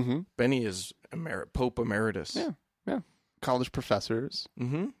now. Mm-hmm. Benny is Pope Emeritus. Yeah. College professors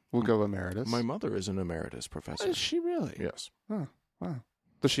will go emeritus. My mother is an emeritus professor. Is she really? Yes. Oh, wow.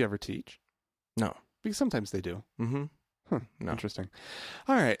 Does she ever teach? No. Because sometimes they do. Mm-hmm. Huh. No. Interesting.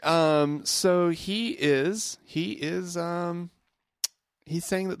 All right. So he's saying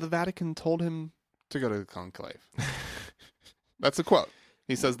that the Vatican told him to go to the conclave. That's a quote.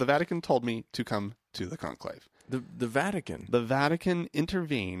 He says, the Vatican told me to come to the conclave. The Vatican? The Vatican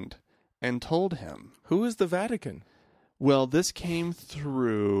intervened and told him. Who is the Vatican? Well, this came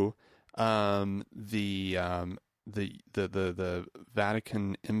through the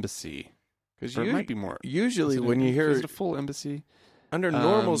Vatican embassy. Because it might be more. Usually when you hear... Is it a full embassy? Under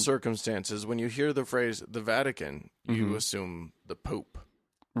normal circumstances, when you hear the phrase the Vatican, you assume the Pope.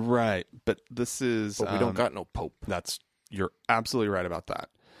 Right. But this is... But we don't got no Pope. You're absolutely right about that.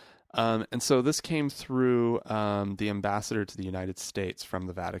 And so this came through the ambassador to the United States from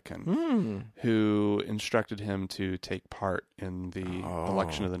the Vatican, who instructed him to take part in the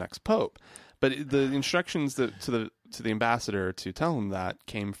election of the next pope. But the instructions to the ambassador to tell him that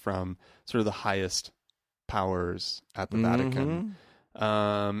came from sort of the highest powers at the Vatican,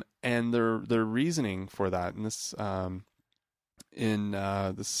 and their reasoning for that, and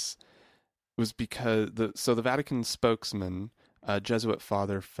this was because the Vatican spokesman Jesuit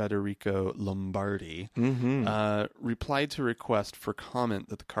father Federico Lombardi, replied to a request for comment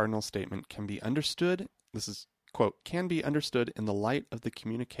that the cardinal statement can be understood, this is, quote, can be understood in the light of the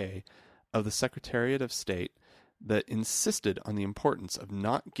communique of the Secretariat of State that insisted on the importance of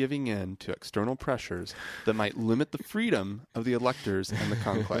not giving in to external pressures that might limit the freedom of the electors and the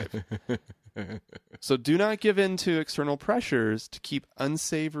conclave. So do not give in to external pressures to keep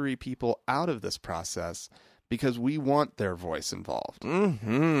unsavory people out of this process, because we want their voice involved.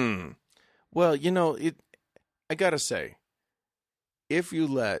 Mm-hmm. Well, I gotta say, if you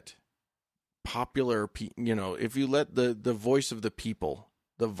let if you let the voice of the people,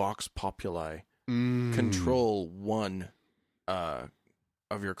 the vox populi, control one of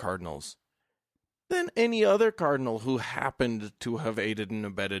your cardinals, then any other cardinal who happened to have aided and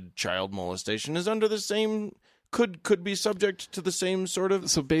abetted child molestation is under the same, could be subject to the same sort of...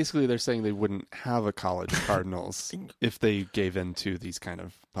 So basically they're saying they wouldn't have a college of cardinals if they gave in to these kind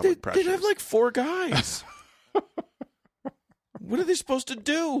of public pressures. They'd have like 4 guys. What are they supposed to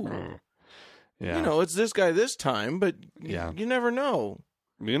do? Yeah. It's this guy this time, but you never know.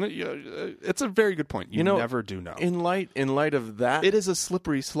 It's a very good point. You never do know. In light of that, it is a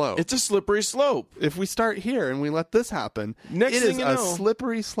slippery slope. It's a slippery slope. If we start here and we let this happen, next it thing is you a know,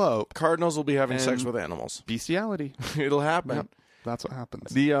 slippery slope. Cardinals will be having sex with animals. Bestiality. It'll happen. Yep, that's what happens.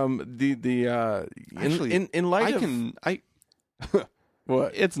 Actually, in light of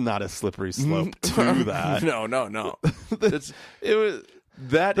what? It's not a slippery slope to that. No.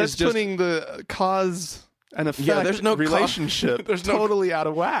 That's putting the cause and effect there's no relationship totally out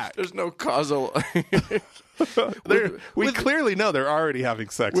of whack. There's no causal. We clearly know they're already having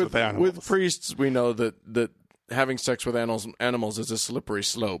sex with animals. With priests, we know that having sex with animals is a slippery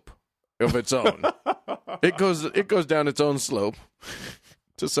slope of its own. It goes down its own slope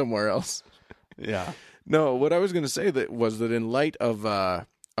to somewhere else. Yeah. No, what I was going to say was that in light of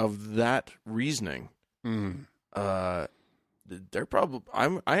that reasoning, they're probably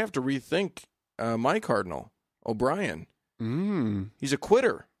I have to rethink my cardinal, O'Brien. He's a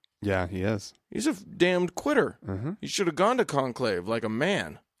quitter. Yeah, he is. He's a damned quitter. He should have gone to conclave like a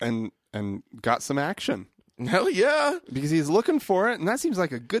man and got some action. Hell yeah, because he's looking for it, and that seems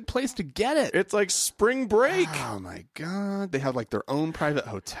like a good place to get it. It's like spring break. Oh my god, they have like their own private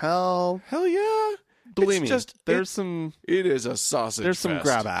hotel. Hell yeah. Believe me, it is a sausage There's some fest.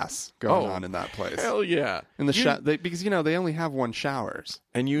 grab ass going on in that place. Hell yeah. In the because they only have one showers.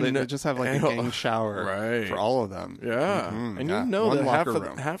 And they just have like a gang shower for all of them. Yeah. And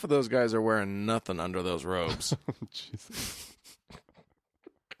that half of those guys are wearing nothing under those robes. Jesus.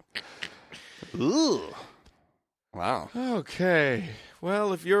 Ooh. Wow. Okay.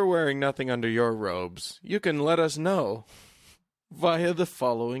 Well, if you're wearing nothing under your robes, you can let us know via the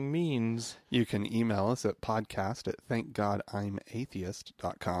following means. You can email us at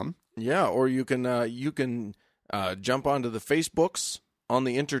podcast@thankgodimatheist.com. Yeah, or you can jump onto the Facebooks on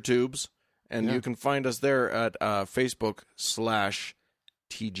the intertubes, and you can find us there at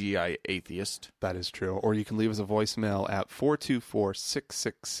Facebook/TGI Atheist. That is true. Or you can leave us a voicemail at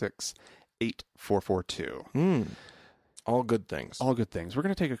 424-666-8442. All good things. All good things. We're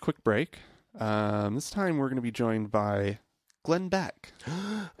going to take a quick break. This time we're going to be joined by Glenn Beck.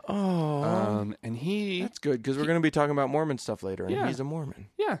 And that's good, because we're going to be talking about Mormon stuff later, and he's a Mormon.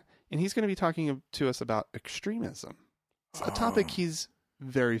 Yeah, and he's going to be talking to us about extremism. It's a topic he's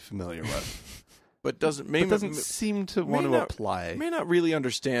very familiar with, but doesn't seem to want to apply. May not really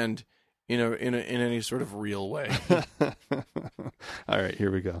understand, in any sort of real way. All right,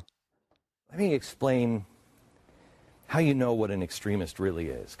 here we go. Let me explain how you know what an extremist really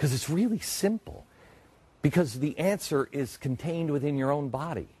is, because it's really simple. Because the answer is contained within your own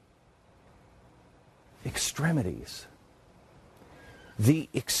body. Extremities. The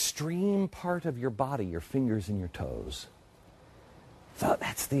extreme part of your body, your fingers and your toes.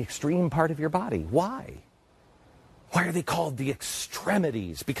 That's the extreme part of your body. Why? Why are they called the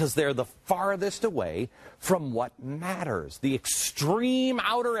extremities? Because they're the farthest away from what matters. The extreme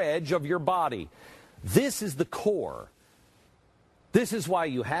outer edge of your body. This is the core. This is why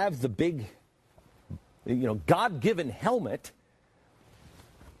you have the big, God-given helmet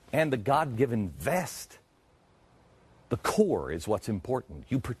and the God-given vest. The core is what's important.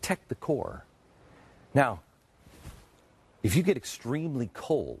 You protect the core. Now, if you get extremely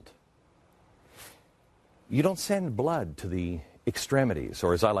cold, you don't send blood to the extremities,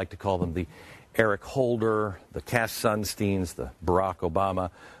 or as I like to call them, the Eric Holder, the Cass Sunsteins, the Barack Obama,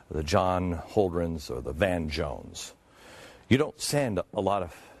 the John Holdrens, or the Van Jones. You don't send a lot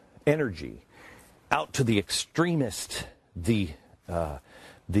of energy out to the extremist, the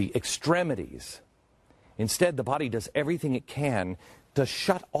extremities. Instead, the body does everything it can to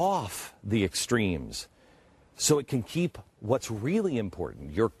shut off the extremes so it can keep what's really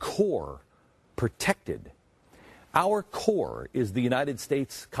important, your core, protected. Our core is the United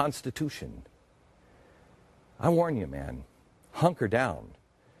States Constitution. I warn you, man, hunker down,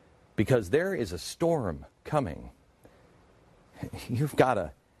 because there is a storm coming. You've got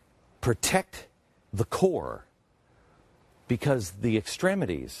to protect the core, because the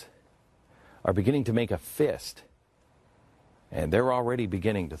extremities are beginning to make a fist, and they're already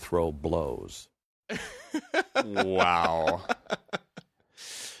beginning to throw blows. Wow.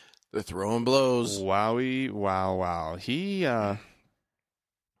 They're throwing blows. Wowie, wow. He's a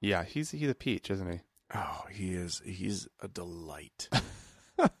peach, isn't he? Oh, he is. He's a delight.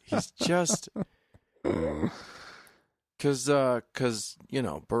 He's just... Because,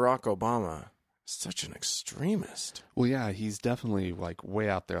 Barack Obama is such an extremist. Well, yeah, he's definitely like way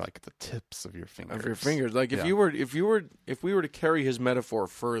out there, like at the tips of your fingers. Like if we were to carry his metaphor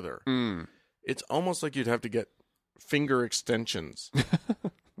further, it's almost like you'd have to get finger extensions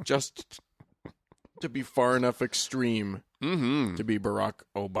just to be far enough extreme to be Barack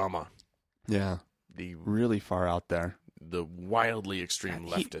Obama. Yeah, the really far out there, the wildly extreme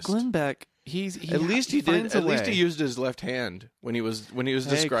leftist. Glenn Beck. At least he used his left hand when he was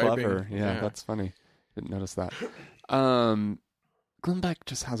describing. Clever. Yeah, that's funny. Didn't notice that. Glenn Beck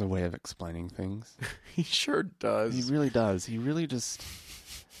just has a way of explaining things. He sure does. He really does. He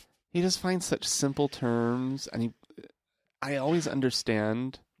just finds such simple terms, and I always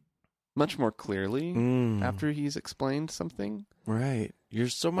understand much more clearly after he's explained something. Right. You're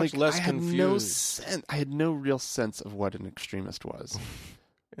so much less confused. I had no real sense of what an extremist was.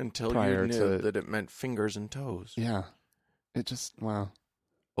 Until you knew that it meant fingers and toes. Yeah. It just, wow.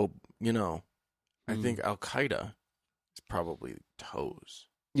 Oh, I think Al-Qaeda is probably toes.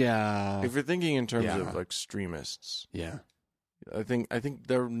 Yeah. If you're thinking in terms of extremists. Yeah. I think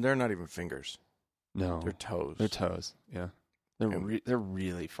they're not even fingers. No. They're toes. They're toes. Yeah. They're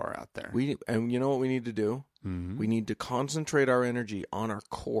really far out there. And you know what we need to do? Mm-hmm. We need to concentrate our energy on our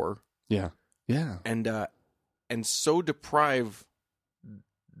core. Yeah. Yeah. And so deprive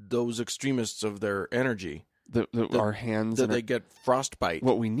those extremists of their energy, our hands, that they get frostbite.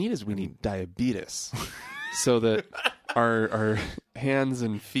 What we need is diabetes, so that our hands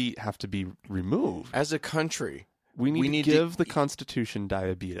and feet have to be removed. As a country, we need to give the Constitution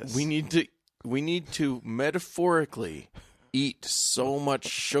diabetes. We need to metaphorically eat so much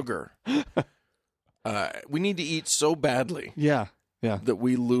sugar. We need to eat so badly. Yeah. That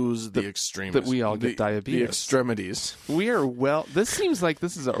we lose the extremists. That we all get diabetes. The extremities. We are this seems like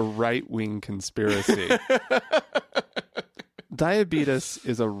this is a right-wing conspiracy. Diabetes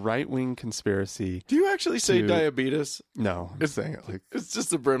is a right-wing conspiracy. Do you actually say diabetes? No, I'm saying it like... It's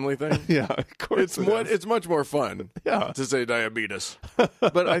just a Brimley thing? Yeah, of course it's much more fun to say diabetes.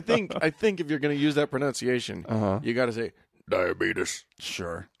 But I think if you're going to use that pronunciation, you got to say diabetes.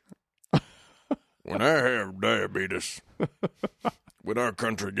 Sure. When I have diabetes... When our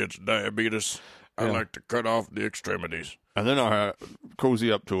country gets diabetes, I like to cut off the extremities. And then I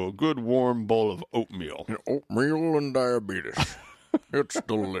cozy up to a good warm bowl of oatmeal. Oatmeal and diabetes. It's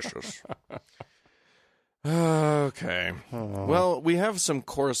delicious. Okay. Well, we have some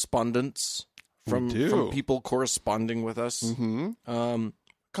correspondence from people corresponding with us. Mm-hmm.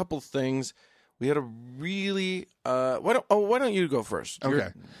 Couple things. We had a really... why don't you go first? Okay.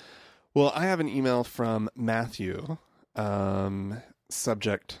 Well, I have an email from Matthew...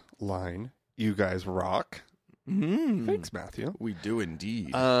 subject line, you guys rock. Thanks, Matthew. We do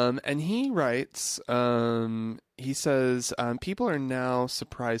indeed. And he writes, he says, people are now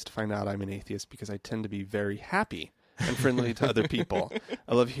surprised to find out I'm an atheist because I tend to be very happy and friendly to other people.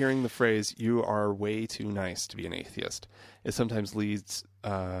 I love hearing the phrase, you are way too nice to be an atheist. It sometimes leads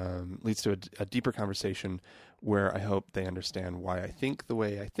to a deeper conversation where I hope they understand why I think the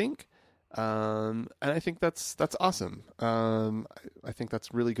way I think. And I think that's awesome. I think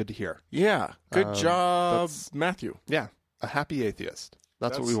that's really good to hear. Yeah. Good job, Matthew. Yeah. A happy atheist.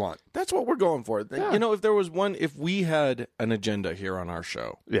 That's what we want. That's what we're going for. Yeah. If we had an agenda here on our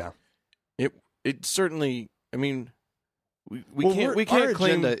show. Yeah. It certainly, I mean, we can't our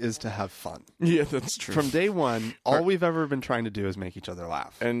claim agenda is to have fun. Yeah, that's true. From day one, all we've ever been trying to do is make each other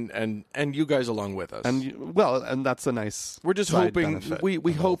laugh, and you guys along with us. And that's a nice. We're just hoping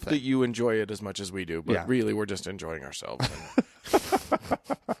we hope that you enjoy it as much as we do, but really we're just enjoying ourselves.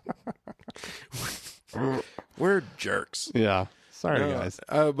 We're jerks. Yeah, sorry guys.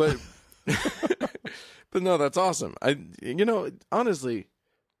 But no, that's awesome. Honestly,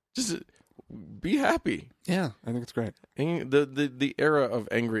 just be happy. Yeah, I think it's great. The era of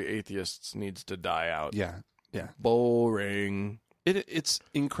angry atheists needs to die out. Yeah, yeah. Boring. It's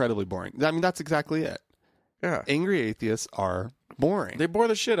incredibly boring. I mean, that's exactly it. Yeah. Angry atheists are boring. They bore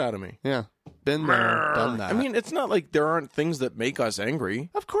the shit out of me. Yeah. Been there, done that. I mean, it's not like there aren't things that make us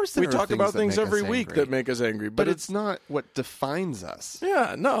angry. Of course we talk about things every week that make us angry. But it's not what defines us.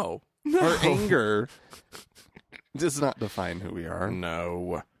 Yeah, no. Our anger does not define who we are.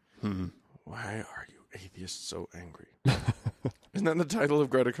 No. Why are you atheists so angry? Isn't that the title of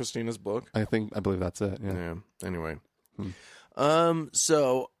Greta Christina's book? I believe that's it. Yeah. Anyway.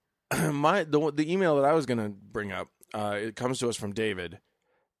 So the email that I was going to bring up, it comes to us from David,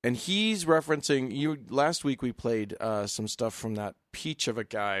 and he's referencing last week we played some stuff from that peach of a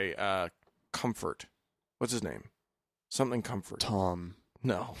guy, Comfort. What's his name? Something Comfort. Tom.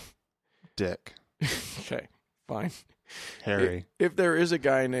 No. Dick. Okay, fine. Harry. If there is a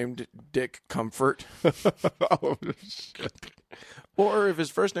guy named Dick Comfort. Oh, shit. Or if his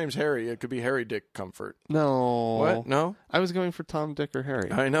first name's Harry, it could be Harry Dick Comfort. No. What? No? I was going for Tom, Dick, or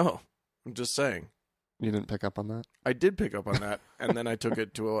Harry. I know. I'm just saying. You didn't pick up on that? I did pick up on that, and then I took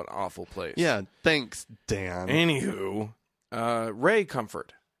it to an awful place. Yeah, thanks, Dan. Anywho, Ray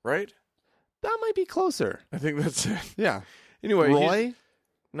Comfort, right? That might be closer. I think that's it. Yeah. Anyway, Roy?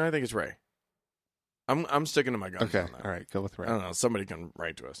 No, I think it's Ray. I'm sticking to my guns. Okay, on that. all right, go with Ray. I don't know. Somebody can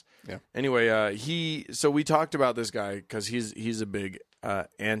write to us. Yeah. Anyway, so we talked about this guy because he's a big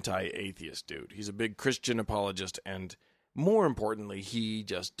anti-atheist dude. He's a big Christian apologist, and more importantly, he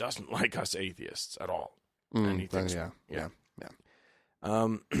just doesn't like us atheists at all. And he thinks, yeah.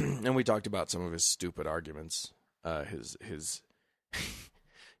 And we talked about some of his stupid arguments, his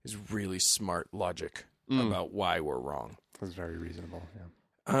really smart logic about why we're wrong. That's very reasonable.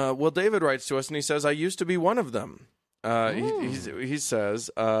 Yeah. Well, David writes to us and he says, "I used to be one of them." He says,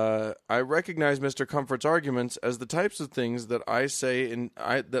 "I recognize Mr. Comfort's arguments as the types of things that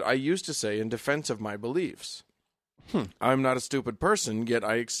that I used to say in defense of my beliefs. I'm not a stupid person, yet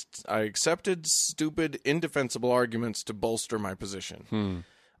I accepted stupid, indefensible arguments to bolster my position.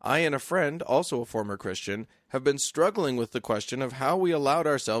 I and a friend, also a former Christian, have been struggling with the question of how we allowed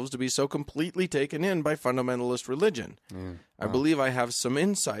ourselves to be so completely taken in by fundamentalist religion. I believe I have some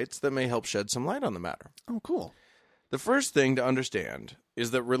insights that may help shed some light on the matter." Oh, cool. The first thing to understand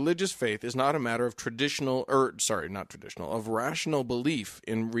is that religious faith is not a matter of of rational belief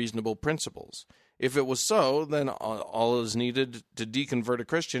in reasonable principles. If it was so, then all is needed to deconvert a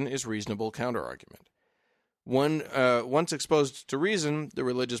Christian is reasonable counterargument. Once exposed to reason, the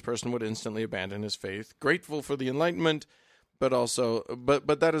religious person would instantly abandon his faith, grateful for the Enlightenment, but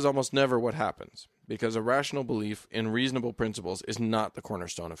that is almost never what happens, because a rational belief in reasonable principles is not the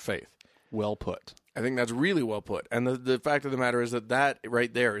cornerstone of faith. Well put. I think that's really well put. And the fact of the matter is that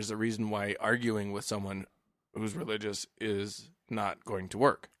right there is the reason why arguing with someone who's religious is not going to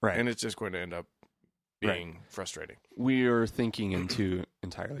work. Right. And it's just going to end up being frustrating. We're thinking in two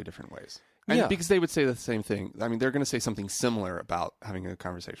entirely different ways. And because they would say the same thing. I mean, they're going to say something similar about having a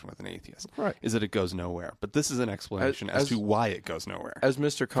conversation with an atheist. Right. Is that it goes nowhere. But this is an explanation as to why it goes nowhere. As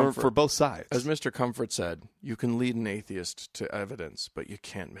Mr. Comfort... For both sides. As Mr. Comfort said, you can lead an atheist to evidence, but you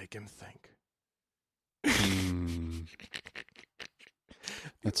can't make him think.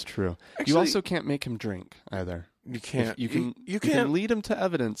 That's true. Actually, you also can't make him drink either. You can't. You can lead him to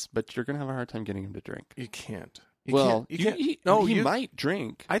evidence, but you're going to have a hard time getting him to drink. You can't. He might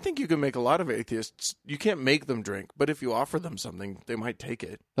drink. I think you can make a lot of atheists. You can't make them drink, but if you offer them something, they might take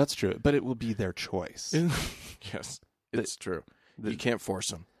it. That's true, but it will be their choice. Yes, it's true. You can't force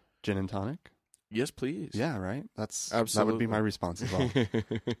them. Gin and tonic? Yes, please. Yeah, right. Absolutely. That would be my response as well.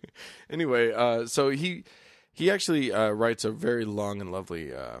 Anyway, so he actually writes a very long and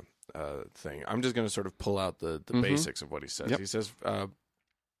lovely thing. I'm just going to sort of pull out the basics of what he says. Yep. He says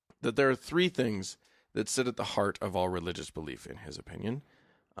that there are three things that sit at the heart of all religious belief, in his opinion.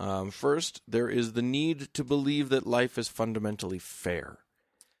 First, there is the need to believe that life is fundamentally fair.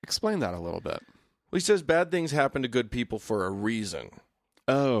 Explain that a little bit. Well, he says bad things happen to good people for a reason.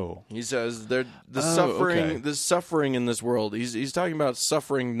 Oh. He says the suffering in this world. He's talking about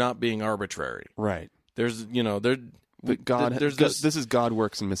suffering not being arbitrary. Right. There's this is God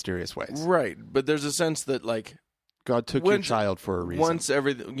works in mysterious ways. Right, but there's a sense that like God took your child for a reason.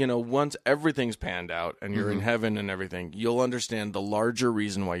 Once everything's panned out and you're in heaven and everything, you'll understand the larger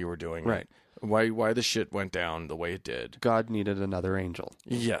reason why you were doing it. Why the shit went down the way it did. God needed another angel.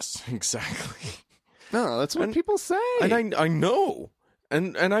 Yes, exactly. No, that's what people say. And I know.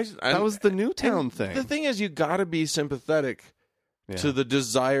 And that was the Newtown thing. The thing is, you got to be sympathetic to the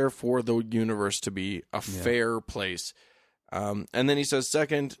desire for the universe to be a fair place. And then he says,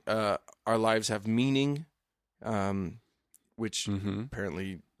 second, our our lives have meaning, which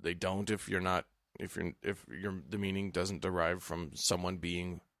apparently they don't if the meaning doesn't derive from someone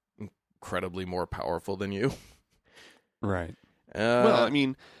being incredibly more powerful than you. Right. Well, I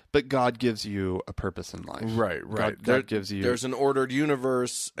mean, but God gives you a purpose in life. Right. God gives you... There's an ordered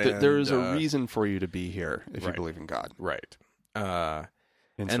universe. There's a reason for you to be here if you believe in God. Right. And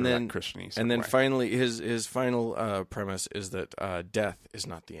then Christianese. And then finally, his final premise is that death is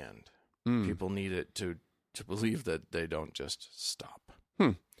not the end. People need it to believe that they don't just stop.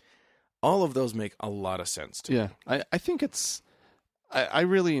 All of those make a lot of sense to me. I think it's... I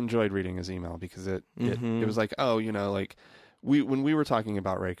really enjoyed reading his email because it was like, oh, like... when we were talking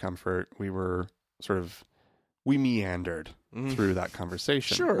about Ray Comfort, we meandered through that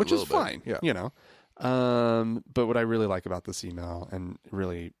conversation, which is fine, But what I really like about this email and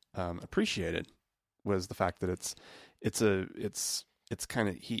really appreciated was the fact that it's kind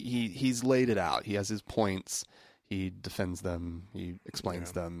of he's laid it out. He has his points, he defends them, he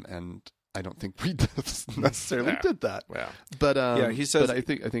explains them, and I don't think we necessarily did that. Yeah. But he says, but I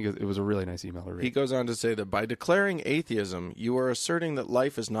think it was a really nice email to read. He goes on to say that by declaring atheism, you are asserting that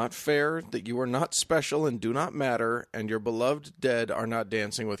life is not fair, that you are not special and do not matter, and your beloved dead are not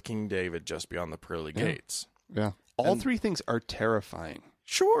dancing with King David just beyond the pearly gates. Yeah. All three things are terrifying.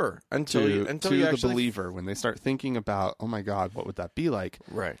 Sure. Until you the actually... believer, when they start thinking about, oh my God, what would that be like?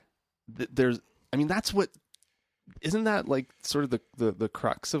 Right. That's what... Isn't that like sort of the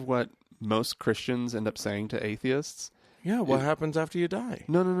crux of what most Christians end up saying to atheists? Yeah, what happens after you die?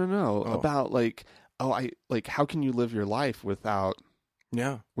 No. Oh. About how can you live your life without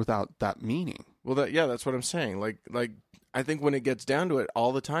that meaning? Well, that's what I'm saying. Like I think when it gets down to it,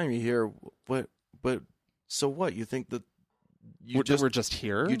 all the time you hear, but so what? You think that we're just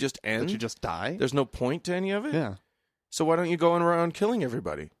here? You just end? That you just die? There's no point to any of it? Yeah. So why don't you go around killing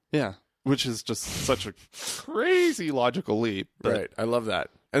everybody? Yeah. Which is just such a crazy logical leap. Right. I love that.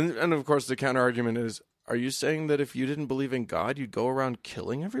 And of course, the counter argument is, are you saying that if you didn't believe in God, you'd go around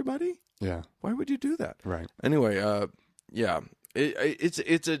killing everybody? Yeah. Why would you do that? Right. Anyway, it's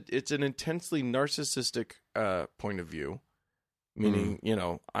an intensely narcissistic point of view, meaning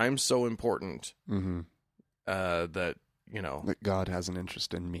I'm so important that that God has an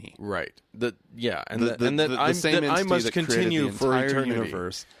interest in me. Right. That I must continue for eternity.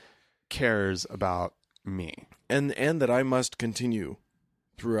 Universe cares about me, and that I must continue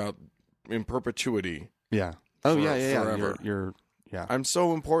throughout in perpetuity. Yeah. Forever. You're I'm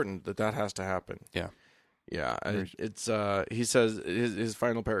so important that has to happen. Yeah. Yeah. It's he says his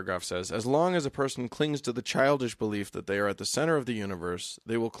final paragraph says, as long as a person clings to the childish belief that they are at the center of the universe,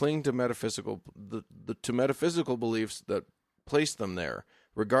 they will cling to metaphysical beliefs that place them there,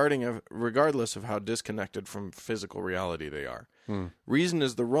 regardless of how disconnected from physical reality they are. Reason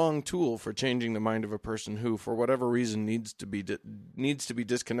is the wrong tool for changing the mind of a person who, for whatever reason, needs to be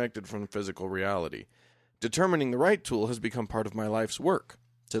disconnected from physical reality. Determining the right tool has become part of my life's work.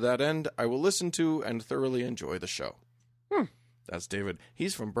 To that end, I will listen to and thoroughly enjoy the show. That's David.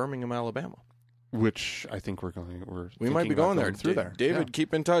 He's from Birmingham, Alabama. Which I think we might be going there. Through there. David,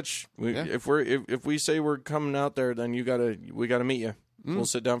 keep in touch. If we say we're coming out there, then we gotta meet you. We'll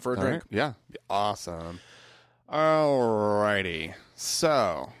sit down for a drink. Right. Yeah. Awesome. Alrighty.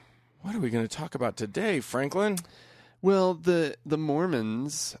 So, what are we going to talk about today, Franklin? Well, the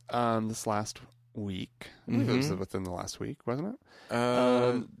Mormons this last week. I believe it was within the last week, wasn't it?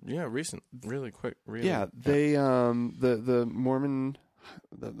 Recent, really quick. They the Mormon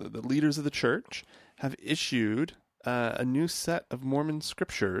the leaders of the church have issued a new set of Mormon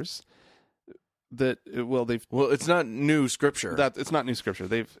scriptures that it's not new scripture. It's not new scripture.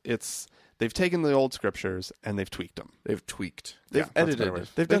 They've taken the old scriptures and they've tweaked them. They've edited.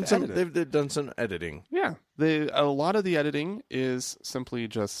 They've done some editing. Yeah. A lot of the editing is simply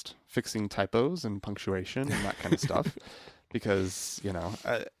just fixing typos and punctuation and that kind of stuff. Because,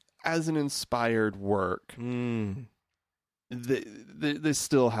 as an inspired work, they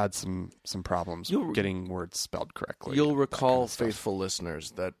still had some problems getting words spelled correctly. You'll recall, faithful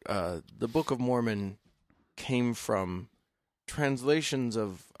listeners, that the Book of Mormon came from translations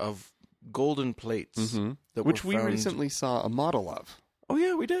of golden plates, which we recently saw a model of. Oh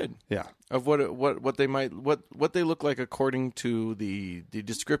yeah, we did. Yeah, of what they look like according to the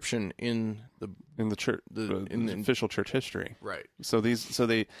description in the church, in official church history. Right. So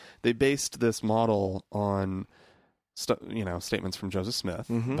they based this model on statements from Joseph Smith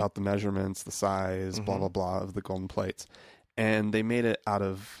about the measurements, the size, blah blah blah of the golden plates, and they made it out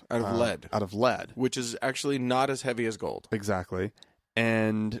of lead. Out of lead, which is actually not as heavy as gold. Exactly.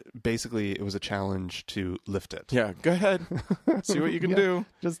 And basically, it was a challenge to lift it. Yeah, go ahead. See what you can do.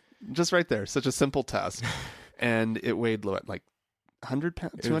 Just just right there. Such a simple test. And it weighed like 100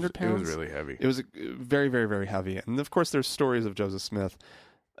 pounds, 200 pounds. It was really heavy. It was very, very, very heavy. And of course, there's stories of Joseph Smith,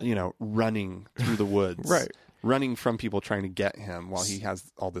 running through the woods, right, running from people trying to get him while he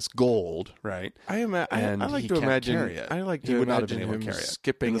has all this gold, right? I like to imagine. I like to imagine him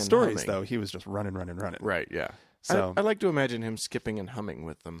skipping. In the and stories, humming. though, he was just running. Right. Yeah. So I like to imagine him skipping and humming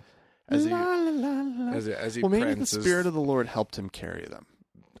with them as he well, maybe the Spirit of the Lord helped him carry them.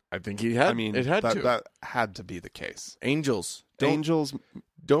 I think he had. I mean, it had to. That had to be the case. Angels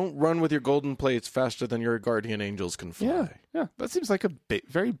don't run with your golden plates faster than your guardian angels can fly. Yeah. That seems like a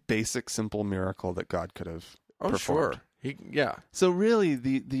very basic, simple miracle that God could have performed. Sure. So really,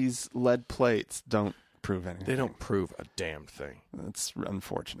 these lead plates don't prove anything. They don't prove a damn thing. That's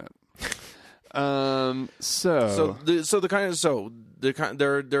unfortunate. There are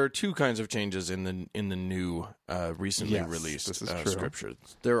two kinds of changes in the new recently released scriptures.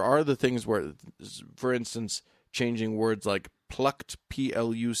 There are the things where, for instance, changing words like plucked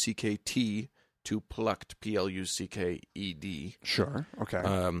P-L-U-C-K-T to plucked P-L-U-C-K-E-D. Sure. Okay.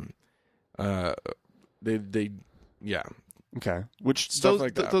 Okay. Which stuff those,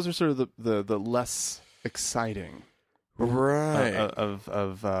 like that. Those are sort of the less exciting, right? Of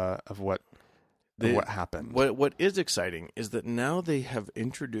what happened. What is exciting is that now they have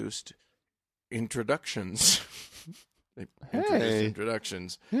introduced introductions.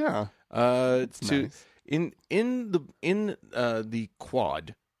 Introductions. Yeah. Nice. in the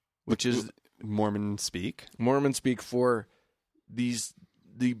quad, which is Mormon speak for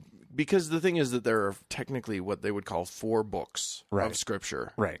because the thing is that there are technically what they would call 4 books of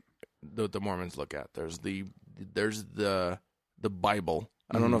scripture, right? That the Mormons look at. There's the Bible.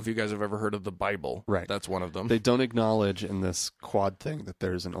 I don't know if you guys have ever heard of the Bible. Right. That's one of them. They don't acknowledge in this quad thing that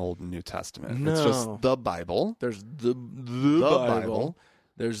there's an Old and New Testament. No. It's just the Bible. There's the Bible.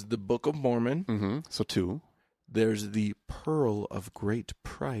 There's the Book of Mormon. Mm-hmm. So 2. There's the Pearl of Great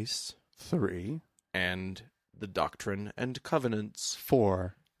Price. 3. And the Doctrine and Covenants.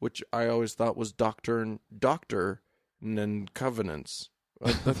 4. Which I always thought was Doctor and Covenants.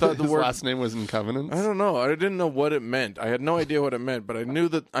 I thought the word last name was in Covenants. I don't know. I didn't know what it meant. I had no idea what it meant, but I knew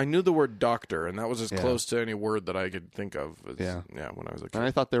the word doctor, and that was as close to any word that I could think of. When I was a kid. And I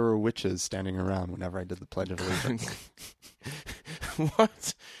thought there were witches standing around whenever I did the Pledge of Allegiance.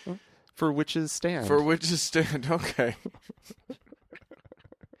 What? For witches stand. For witches stand. Okay.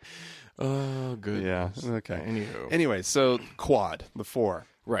 Oh, good. Yeah. Okay. Anywho. Anyway, so quad, the 4.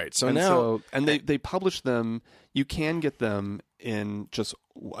 Right. So they publish them. You can get them in just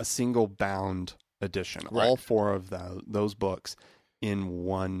a single bound edition. Right. All 4 of those books in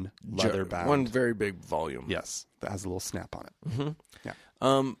one leather bound. One very big volume. Yes, that has a little snap on it. Mm-hmm. Yeah.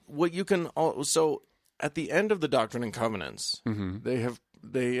 What you can so at the end of the Doctrine and Covenants, they have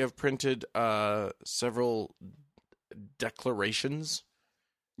printed several declarations.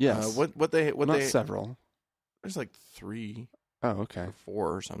 Yes. Not several. There's like 3. Oh, okay. Or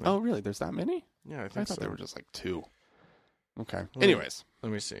 4 or something. Oh, really? There's that many? Yeah, I thought so. there were just like 2. Okay. Anyways,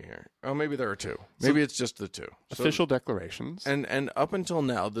 let me see here. Oh, maybe there are 2. Maybe it's just the 2 official declarations. And up until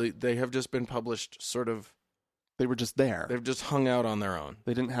now, they have just been published sort of. They were just there. They've just hung out on their own.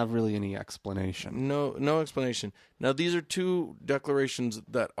 They didn't have really any explanation. No explanation. Now these are 2 declarations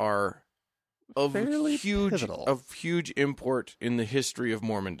that are of fairly pivotal. Of huge import in the history of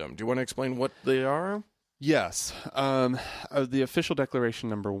Mormondom. Do you want to explain what they are? Yes. The official declaration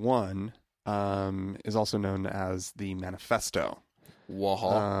number 1 is also known as the Manifesto,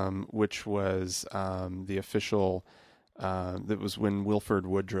 which was the official. That was when Wilford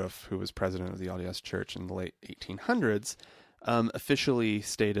Woodruff, who was president of the LDS Church in the late 1800s, officially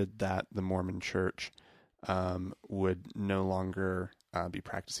stated that the Mormon Church would no longer be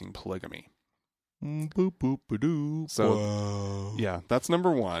practicing polygamy. So, yeah, that's number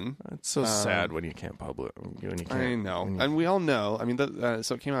 1. It's so sad when you can't publish. I know. And we all know, I mean,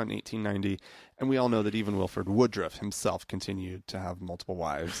 so it came out in 1890, and we all know that even Wilford Woodruff himself continued to have multiple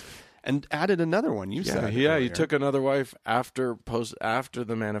wives and added another one. You said earlier. He took another wife after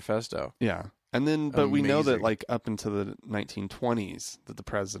the Manifesto. Yeah. And then, but we know that like up into the 1920s that the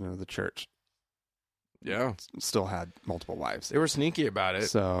president of the church still had multiple wives. They were sneaky about it.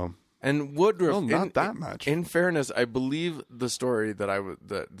 So... And Woodruff, not that much. In fairness, I believe the story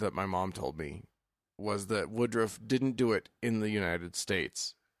that that my mom told me was that Woodruff didn't do it in the United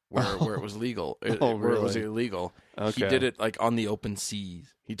States, where it was legal, where it was illegal. Okay. He did it like on the open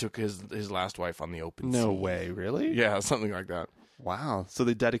seas. He took his last wife on the open sea. No way, really? Yeah, something like that. Wow. So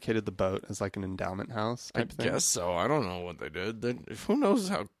they dedicated the boat as like an endowment house I type thing? guess so. I don't know what they did. Who knows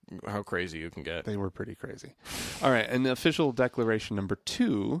how crazy you can get? They were pretty crazy. All right. And the official declaration number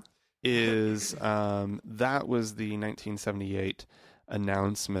 2 is that was the 1978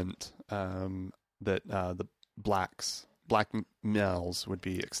 announcement that the black males would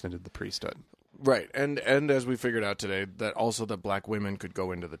be extended the priesthood. Right. And as we figured out today, that also that black women could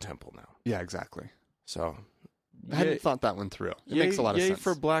go into the temple now. Yeah, exactly. So I hadn't thought that one through. It makes a lot of sense.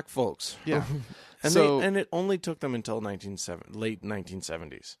 for black folks. Yeah. And So- and it only took them until late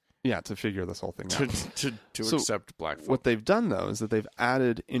 1970s Yeah, to figure this whole thing out. to So accept black folks. What they've done, though, is that they've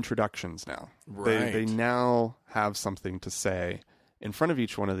added introductions now. Right. They now have something to say in front of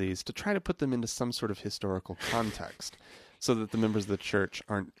each one of these to try to put them into some sort of historical context so that the members of the church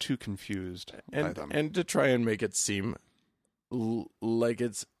aren't too confused by them. And to try and make it seem like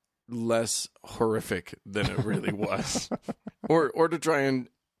it's less horrific than it really was. or to try and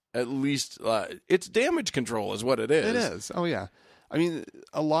at least it's damage control is what it is. It is. Oh, yeah. I mean,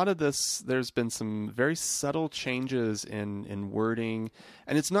 a lot of this, there's been some very subtle changes in wording.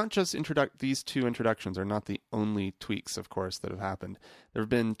 And it's not just these 2 introductions are not the only tweaks, of course, that have happened. There have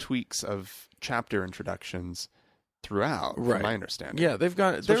been tweaks of chapter introductions throughout, from my understanding. Yeah, they've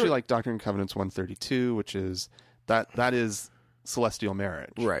got... Especially like Doctrine and Covenants 132, which is... That is celestial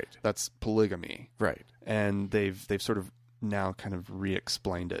marriage. Right. That's polygamy. Right. And they've sort of now kind of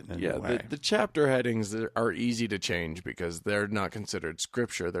re-explained it in a new way. The chapter headings are easy to change because they're not considered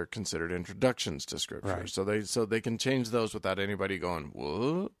scripture; they're considered introductions to scripture. Right. So they can change those without anybody going,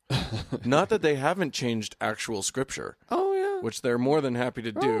 "What?" Not that they haven't changed actual scripture. Oh yeah, which they're more than happy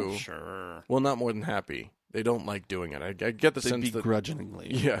to do. Oh, sure. Well, not more than happy. They don't like doing it. I get the sense that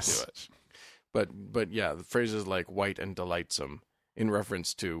begrudgingly yes, do it. But yeah, the phrases like white and delightsome in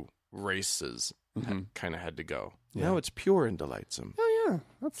reference to races kind of had to go. Yeah. Now it's pure and delightsome. Oh yeah,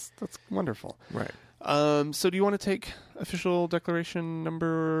 that's wonderful. Right. So do you want to take official declaration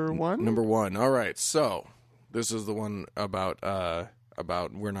number 1? Number 1. All right. So this is the one about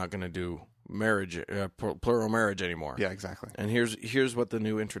we're not going to do marriage, plural marriage anymore. Yeah, exactly. And here's what the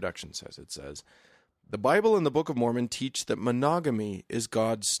new introduction says. It says, the Bible and the Book of Mormon teach that monogamy is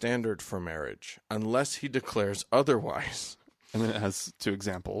God's standard for marriage, unless he declares otherwise. And then it has 2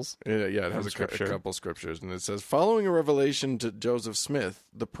 examples. It has a couple scriptures. And it says, following a revelation to Joseph Smith,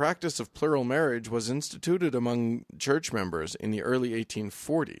 the practice of plural marriage was instituted among church members in the early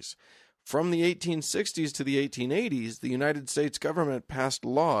 1840s. From the 1860s to the 1880s, the United States government passed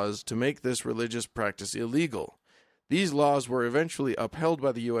laws to make this religious practice illegal. These laws were eventually upheld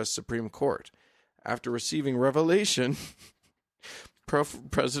by the U.S. Supreme Court. After receiving revelation,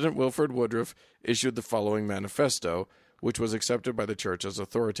 President Wilford Woodruff issued the following manifesto, which was accepted by the church as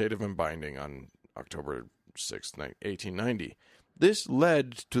authoritative and binding on October 6, 1890. This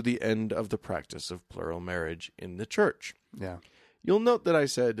led to the end of the practice of plural marriage in the church. Yeah. You'll note that I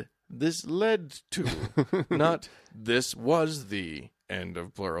said, this led to, not this was the end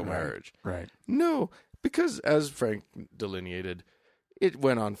of plural marriage. Right. No, because as Frank delineated, it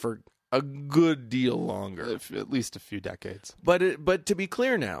went on for a good deal longer. At least a few decades. But to be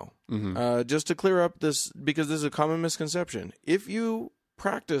clear now, just to clear up this, because this is a common misconception, if you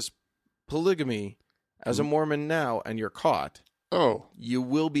practice polygamy as a Mormon now and you're caught, you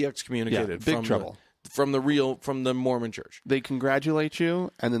will be excommunicated. Big trouble. From the Mormon church. They congratulate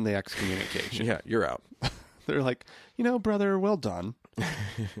you and then they excommunicate you. Yeah, you're out. They're like, brother, well done.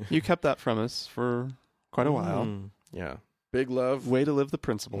 You kept that from us for quite a while. Yeah. Big love. Way to live the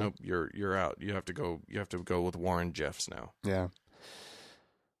principle. Nope, you're out. You have to go with Warren Jeffs now. Yeah.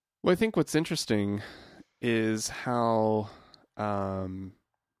 Well, I think what's interesting is how they're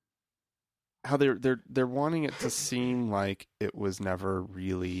wanting it to seem like it was never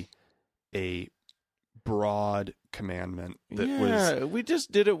really a broad commandment that was. We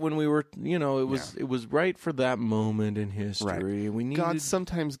just did it when we were, it was right for that moment in history. Right. We needed... God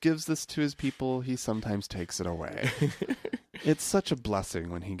sometimes gives this to his people, he sometimes takes it away. It's such a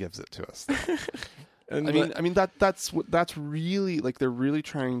blessing when he gives it to us. And I mean that's really, like, they're really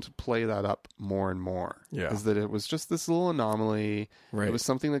trying to play that up more and more. Yeah. Is that it was just this little anomaly. Right. It was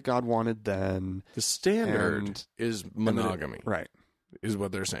something that God wanted then. The standard is monogamy. Right. Is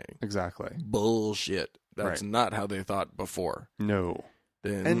what they're saying. Exactly. Bullshit. That's Right. not how they thought before. No.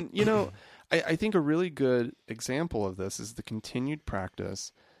 Then... And, I think a really good example of this is the continued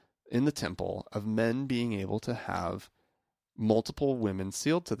practice in the temple of men being able to have multiple women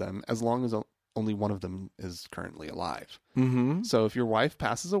sealed to them as long as only one of them is currently alive. Mm-hmm. So if your wife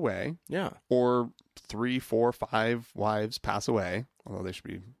passes away, Yeah. or 3, 4, 5 wives pass away, although they should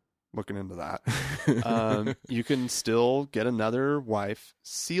be looking into that. You can still get another wife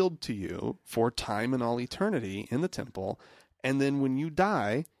sealed to you for time and all eternity in the temple. And then when you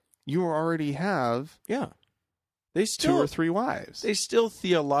die, you already have they still, 2 or 3 wives. They still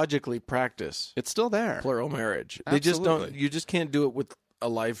theologically practice It's still there. plural marriage. Absolutely. They just don't. You just can't do it with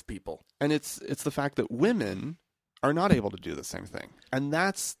alive people. And it's the fact that women are not able to do the same thing. And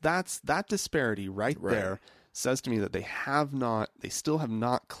that disparity right there says to me that they still have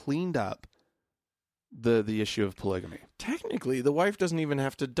not cleaned up the issue of polygamy. Technically, the wife doesn't even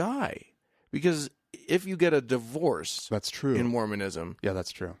have to die, because if you get a divorce, That's true. in Mormonism, Yeah,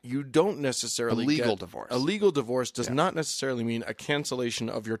 that's true. you don't necessarily A legal get divorce. A legal divorce does not necessarily mean a cancellation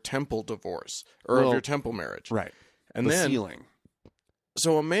of your temple divorce or of your temple marriage. Right. And the then sealing.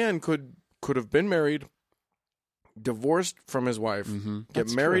 So a man could have been married, divorced from his wife, get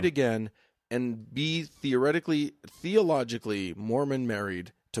That's married true. again, and be theologically Mormon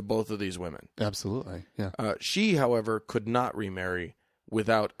married to both of these women. Absolutely. Yeah. She, however, could not remarry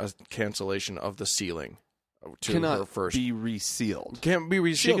without a cancellation of the sealing to Cannot her first. be resealed. Can't be She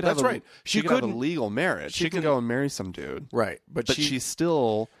resealed. could That's have right. She could have a couldn't- legal marriage. She can go and marry some dude. Right, but she's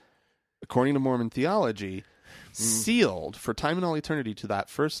still, according to Mormon theology, sealed for time and all eternity to that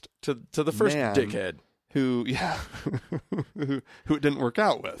first to the first man dickhead who who it didn't work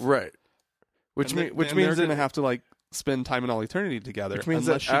out with. Right. Which And means they're that going to have to like spend time and all eternity together. which means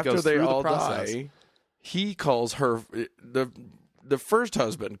unless that she after goes they through all the process. die, he calls her the first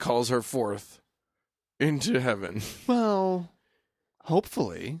husband calls her forth into heaven Well,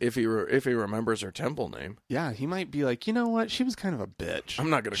 hopefully, if he remembers her temple name. yeah, he might be like, you know what? She was kind of a bitch. I'm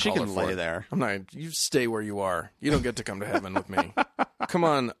not going to She call can her lay forth. there. I'm not. You stay where you are. You don't get to come to heaven with me. Come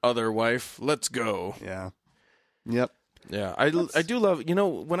on, other wife. Let's go. Yeah. Yep. Yeah, I do love. You know,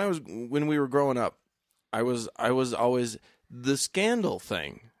 when we were growing up, I was always the scandal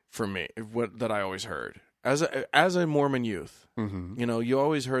thing for me. That I always heard as a Mormon youth. Mm-hmm. You know, you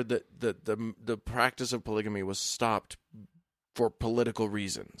always heard that the practice of polygamy was stopped for political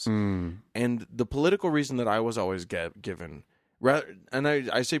reasons, and the political reason that I was always given, and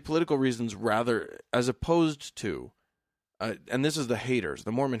I say political reasons rather as opposed to, and this is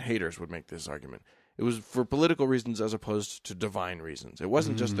the Mormon haters would make this argument. It was for political reasons as opposed to divine reasons. It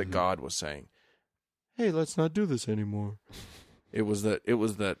wasn't just that God was saying, "Hey, let's not do this anymore." It was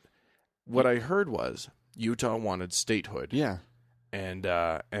that what I heard was Utah wanted statehood. Yeah. And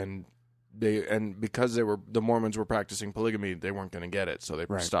because the Mormons were practicing polygamy, they weren't going to get it, so they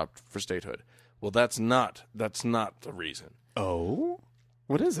stopped for statehood. Well, that's not the reason. Oh,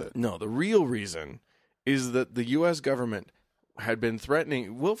 what is it? No, the real reason is that the U.S. government had been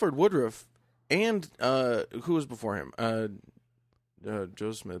threatening Wilford Woodruff and who was before him?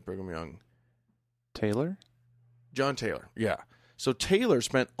 Joe Smith, Brigham Young, John Taylor. Yeah. So Taylor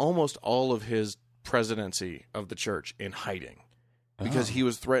spent almost all of his presidency of the church in hiding because he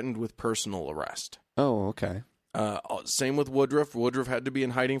was threatened with personal arrest. Oh, okay. Same with Woodruff. Woodruff had to be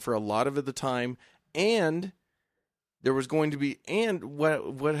in hiding for a lot of the time, and there was going to be, and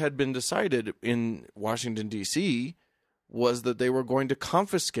what had been decided in Washington D.C. was that they were going to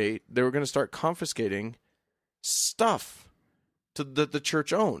start confiscating stuff that the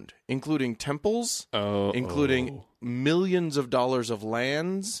church owned, including temples, including millions of dollars of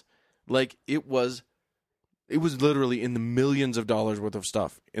lands. Like it was literally in the millions of dollars worth of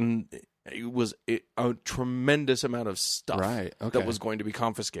stuff, and it was a tremendous amount of stuff that was going to be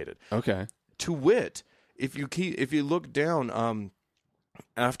confiscated. Okay. To wit, if you look down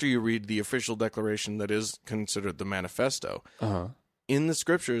after you read the official declaration that is considered the manifesto, in the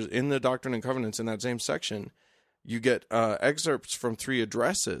scriptures, in the Doctrine and Covenants, in that same section, you get excerpts from 3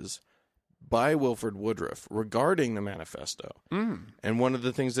 addresses by Wilford Woodruff regarding the manifesto. And one of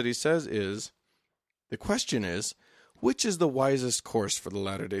the things that he says is, the question is, which is the wisest course for the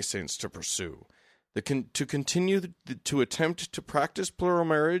Latter-day Saints to pursue? To continue to attempt to practice plural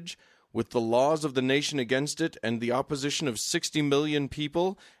marriage with the laws of the nation against it and the opposition of 60 million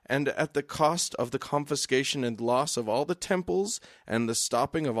people, and at the cost of the confiscation and loss of all the temples and the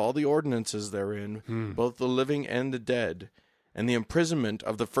stopping of all the ordinances therein, both the living and the dead, and the imprisonment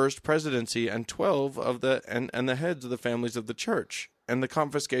of the first presidency and 12 of the and the heads of the families of the church, and the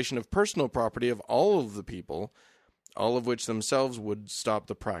confiscation of personal property of all of the people, all of which themselves would stop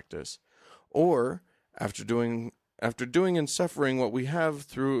the practice, or after doing and suffering what we have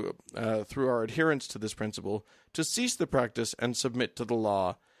through our adherence to this principle, to cease the practice and submit to the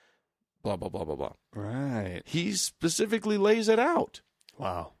law, blah, blah, blah, blah, blah. Right. He specifically lays it out.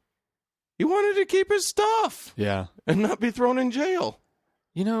 Wow. He wanted to keep his stuff. Yeah. And not be thrown in jail.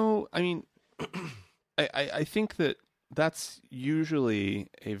 You know, I mean, I think that that's usually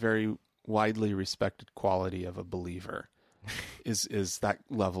a very widely respected quality of a believer, is that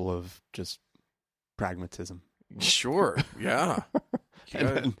level of just pragmatism. Sure, yeah.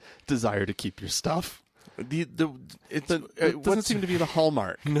 And desire to keep your stuff. It doesn't seem to be the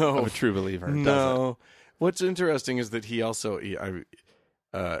hallmark of a true believer. No. What's interesting is that he also,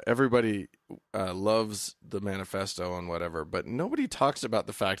 everybody loves the manifesto and whatever, but nobody talks about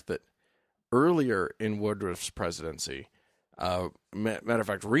the fact that earlier in Woodruff's presidency, matter of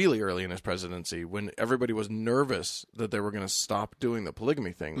fact, really early in his presidency, when everybody was nervous that they were going to stop doing the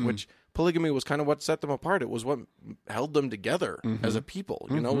polygamy thing, which polygamy was kind of what set them apart. It was what held them together as a people.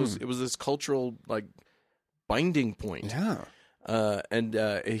 You know, it was this cultural binding point. Yeah. And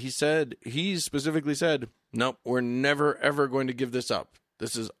he specifically said, nope, we're never, ever going to give this up.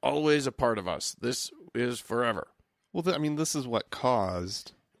 This is always a part of us. This is forever. Well, this is what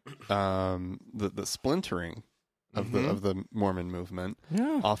caused the splintering of the Mormon movement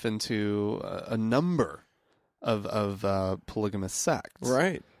off into a number of polygamous sects.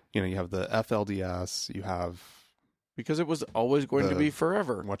 Right. You know, you have the FLDS, you have... Because it was always going to be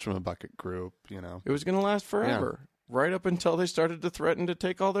forever. Whatchamabucket group, you know. It was going to last forever. Yeah. Right up until they started to threaten to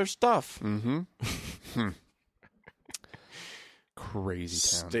take all their stuff. Mm-hmm.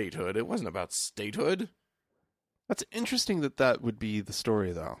 Crazy town. Statehood. It wasn't about statehood. That's interesting that would be the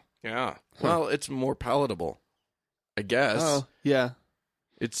story, though. Yeah. Well, it's more palatable, I guess. Oh, yeah.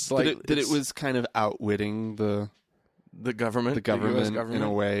 It's like... That it was kind of outwitting the government? The US government in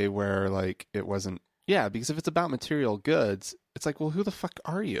a way where, it wasn't... Yeah, because if it's about material goods, it's like, well, who the fuck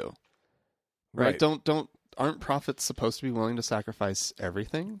are you? Right? Aren't prophets supposed to be willing to sacrifice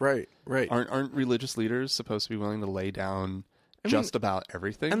everything? Right. Aren't religious leaders supposed to be willing to lay down about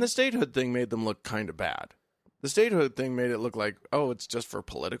everything? And the statehood thing made them look kind of bad. The statehood thing made it look like, it's just for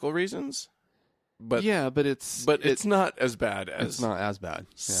political reasons. But yeah, but it's not as bad as it's not as bad.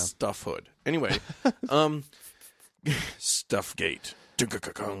 Yeah. Stuffhood. Anyway, Stuffgate.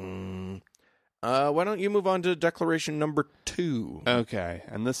 Why don't you move on to declaration number 2? Okay,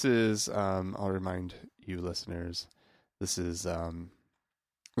 and this is I'll remind you listeners, this is the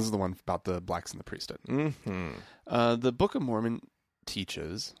one about the blacks in the priesthood. Mm-hmm. The Book of Mormon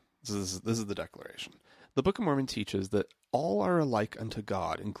teaches, this is the declaration. The Book of Mormon teaches that all are alike unto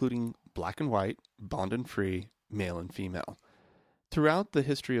God, including black and white, bond and free, male and female. Throughout the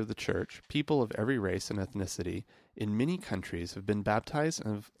history of the church, people of every race and ethnicity in many countries have been baptized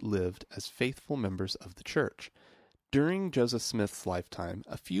and have lived as faithful members of the church. During Joseph Smith's lifetime,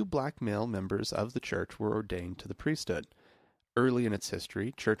 a few black male members of the church were ordained to the priesthood. Early in its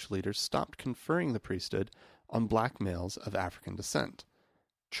history, church leaders stopped conferring the priesthood on black males of African descent.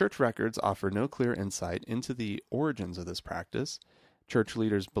 Church records offer no clear insight into the origins of this practice. Church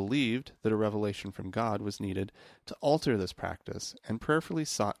leaders believed that a revelation from God was needed to alter this practice and prayerfully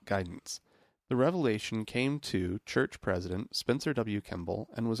sought guidance. The revelation came to church president Spencer W. Kimball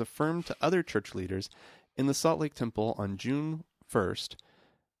and was affirmed to other church leaders in the Salt Lake Temple on June 1st,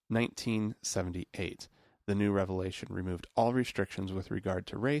 1978. The new revelation removed all restrictions with regard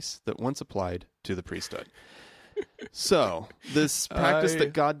to race that once applied to the priesthood. So, this practice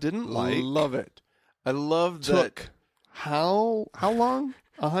that God didn't like... love it. I love that... Took how long?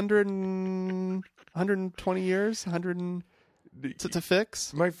 120 years? To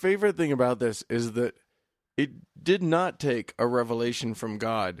fix? My favorite thing about this is that it did not take a revelation from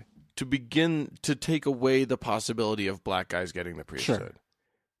God to begin to take away the possibility of black guys getting the priesthood. Sure.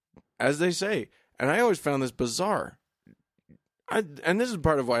 As they say. And I always found this bizarre. And this is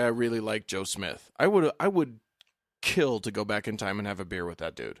part of why I really like Joe Smith. I would kill to go back in time and have a beer with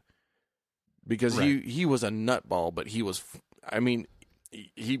that dude. Because he was a nutball, but he was...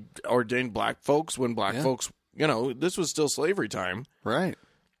 he ordained black folks when black folks... this was still slavery time. Right.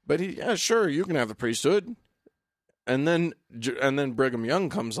 But sure, you can have the priesthood. And then Brigham Young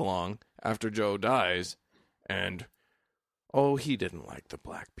comes along after Joe dies, and, he didn't like the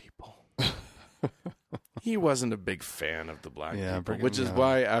black people. He wasn't a big fan of the black people, Brigham which is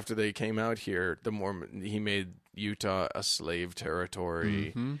why after they came out here, he made Utah a slave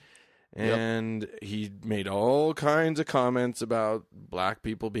territory. Mm-hmm. And he made all kinds of comments about black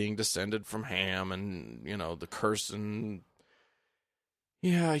people being descended from Ham and, the curse. And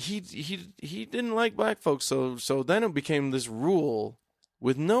he didn't like black folks. So then it became this rule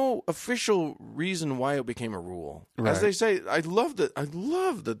with no official reason why it became a rule. Right. As they say, I love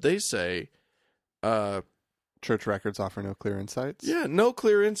that they say, church records offer no clear insights. Yeah, no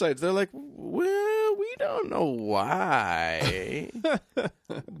clear insights. They're like, well, we don't know why,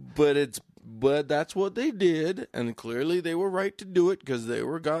 but that's what they did, and clearly they were right to do it because they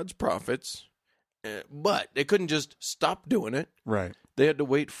were God's prophets, But they couldn't just stop doing it. Right. They had to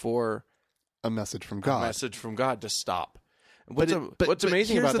wait for a message from God. To stop. What's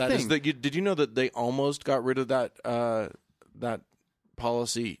Amazing about that is that did you know that they almost got rid of that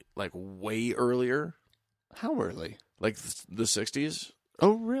policy like way earlier? How early? Like the 60s?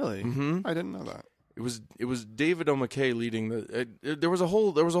 Oh, really? Mm-hmm. I didn't know that. It was David O. McKay leading there was a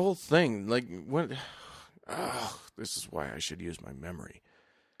whole thing like when. This is why I should use my memory,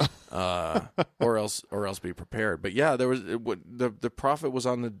 or else be prepared. But yeah, there was the prophet was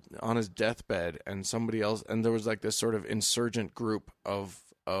on his deathbed, and somebody else, and there was like this sort of insurgent group of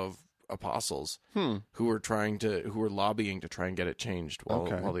apostles who were lobbying to try and get it changed while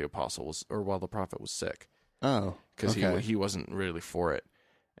the prophet was sick. Oh, because he wasn't really for it,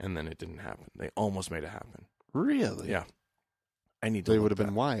 and then it didn't happen. They almost made it happen. Really? Yeah. They would have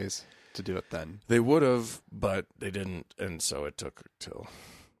been wise to do it then. They would have, but they didn't, and so it took till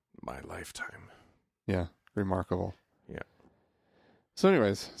my lifetime. Yeah, remarkable. Yeah. So,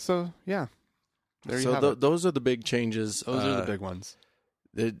 anyways, yeah, there you have it. Those are the big changes. Those are the big ones.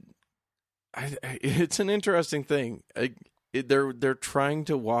 It's an interesting thing. They're trying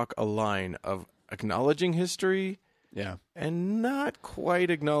to walk a line of acknowledging history, and not quite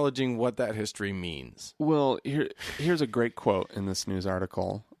acknowledging what that history means. Well, here's a great quote in this news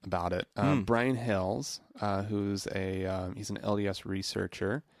article about it. Brian Hales, who's he's an LDS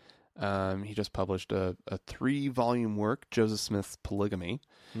researcher. He just published a 3-volume work, Joseph Smith's Polygamy.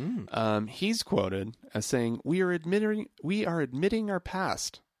 He's quoted as saying, "We are admitting our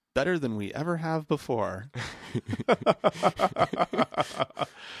past better than we ever have before."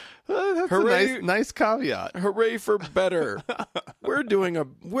 That's hooray, a nice caveat. Hooray for better.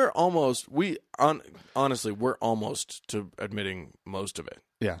 Honestly, we're almost to admitting most of it.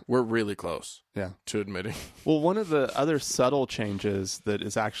 Yeah. We're really close. Yeah. To admitting. Well, one of the other subtle changes that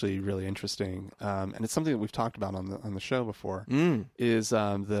is actually really interesting, and it's something that we've talked about on the show before, is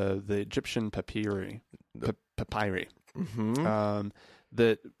the Egyptian papyri. Mm-hmm.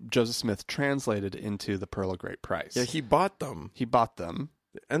 That Joseph Smith translated into the Pearl of Great Price. Yeah, he bought them.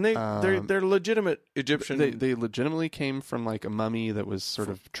 And they're legitimate Egyptian. They legitimately came from like a mummy that was sort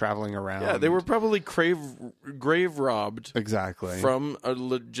of traveling around. Yeah, they were probably grave robbed. Exactly. From a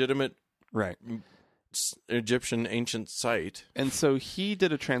legitimate right Egyptian ancient site. And so he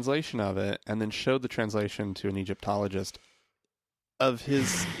did a translation of it and then showed the translation to an Egyptologist of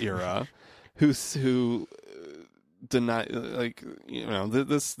his era who denied, like, you know,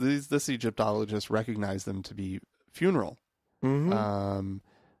 this Egyptologist recognized them to be funeral. Mm-hmm.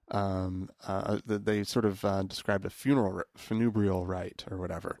 They sort of described a funereal rite or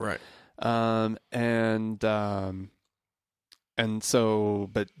whatever. Right. And so,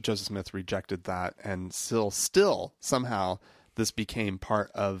 but Joseph Smith rejected that, and still somehow this became part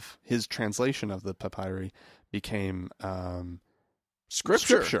of his translation of the papyri became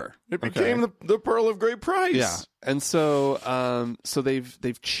scripture. It became the Pearl of Great Price. Yeah. And so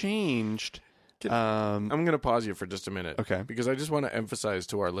they've changed. I'm going to pause you for just a minute. Okay. Because I just want to emphasize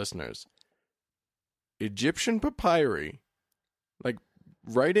to our listeners, Egyptian papyri, like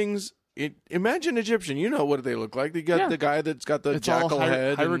writings, imagine Egyptian, you know what they look like. They got the guy that's got the jackal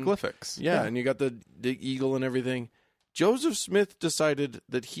head. Hieroglyphics. And you got the eagle and everything. Joseph Smith decided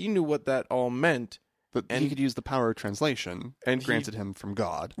that he knew what that all meant. But he could use the power of translation, and granted him from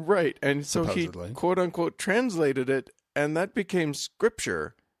God. Right. And so supposedly. He, quote unquote, translated it, and that became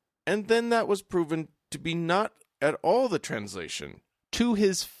scripture. And then that was proven to be not at all the translation. To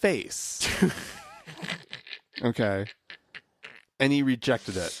his face. Okay. And he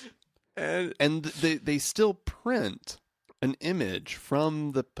rejected it. And they still print an image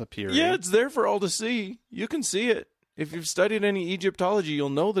from the papyri. Yeah, it's there for all to see. You can see it. If you've studied any Egyptology, you'll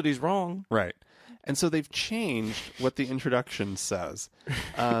know that he's wrong. Right. And so they've changed what the introduction says.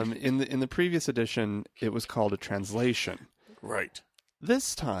 In the previous edition, it was called a translation. Right.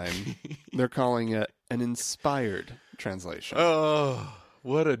 This time, they're calling it an inspired translation. Oh,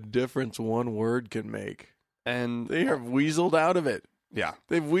 what a difference one word can make. And they have weaseled out of it. Yeah.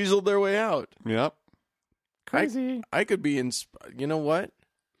 They've weaseled their way out. Yep. Crazy. I could be you know what?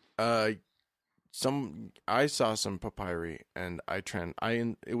 I saw some papyri and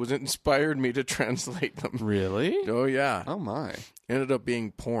it was inspired me to translate them. Really? Oh yeah. Oh my. Ended up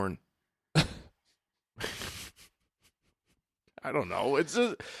being porn. I don't know. It's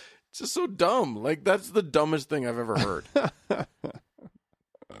just so dumb. Like, that's the dumbest thing I've ever heard.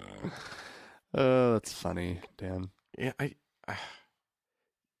 Oh, that's funny, Dan. Yeah, I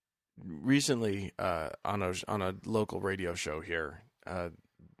recently on a local radio show here,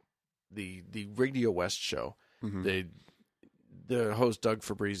 the Radio West show, mm-hmm. the host Doug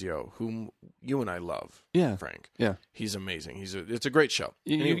Fabrizio, whom you and I love. Yeah, Frank. Yeah, he's amazing. It's a great show.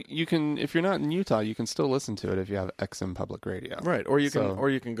 You can, if you're not in Utah, you can still listen to it if you have XM Public Radio, right? Or you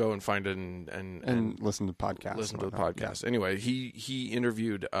can go and find it and listen to podcasts. Listen to the podcast. Yeah. Anyway, he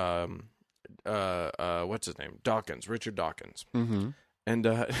interviewed what's his name? Richard Dawkins. Mm-hmm.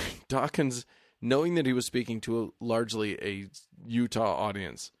 And Dawkins, knowing that he was speaking to largely a Utah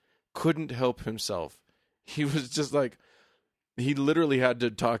audience, couldn't help himself. He was just like, he literally had to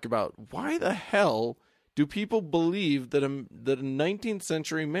talk about why the hell do people believe that a 19th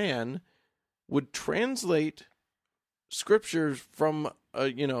century man would translate scriptures from,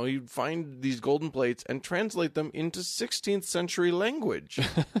 he'd find these golden plates and translate them into 16th century language.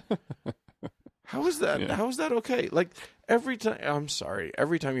 How is that? Yeah. How is that okay? Like every time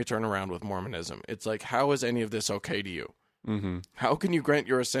you turn around with Mormonism, it's like, how is any of this okay to you? Mm-hmm. How can you grant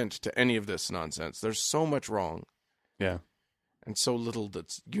your assent to any of this nonsense? There's so much wrong. Yeah. And so little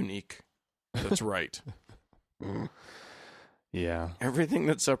that's unique, that's right. Yeah. Everything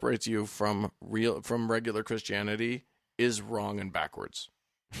that separates you from regular Christianity is wrong and backwards.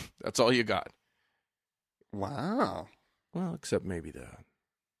 That's all you got. Wow. Well, except maybe the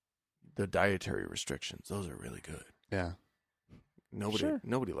dietary restrictions. Those are really good. Yeah.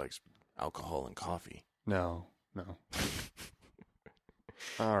 Nobody likes alcohol and coffee. No.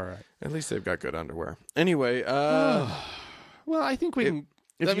 All right. At least they've got good underwear. Anyway, well, I think we can.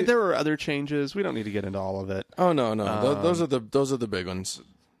 I mean, there are other changes. We don't need to get into all of it. Oh no. Those are the big ones.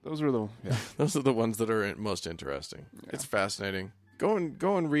 Those are those are the ones that are most interesting. Yeah. It's fascinating. Go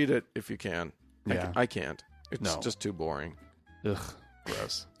and read it if you can. Yeah. I can't. It's just too boring. Ugh,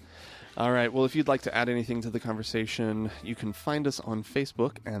 gross. All right. Well, if you'd like to add anything to the conversation, you can find us on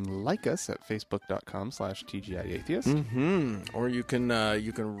Facebook and like us at facebook.com/TGIAtheist. Mm-hmm. Or you can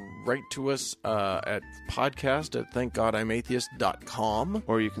write to us at podcast@thankgodimatheist.com.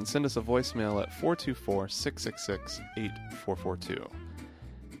 Or you can send us a voicemail at 424-666-8442.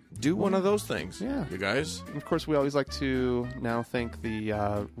 Do one of those things. Yeah. You guys. And of course, we always like to now thank the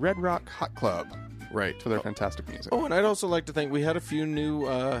Red Rock Hot Club. Right. For their fantastic music. Oh, and I'd also like to thank, we had a few new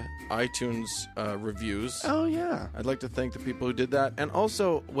iTunes reviews. Oh, yeah. I'd like to thank the people who did that. And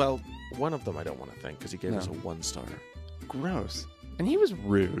also, well, one of them I don't want to thank because he gave us a 1-star. Gross. And he was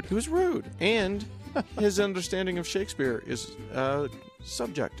rude. He was rude. And his understanding of Shakespeare is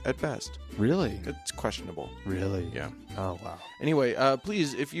subject at best. Really? It's questionable. Really? Yeah. Oh, wow. Anyway,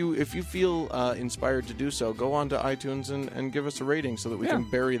 please, if you feel inspired to do so, go on to iTunes and give us a rating so that we can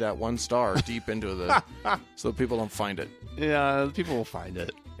bury that 1 star deep into the so that people don't find it. Yeah, people will find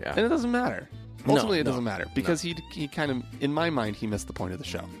it. Yeah. And it doesn't matter. Ultimately, it doesn't matter because he kind of, in my mind, he missed the point of the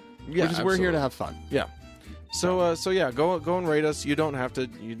show. Yeah, which is we're here to have fun. Yeah. So yeah, go and rate us. You don't have to.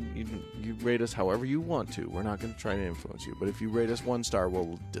 You rate us however you want to. We're not going to try to influence you. But if you rate us 1 star,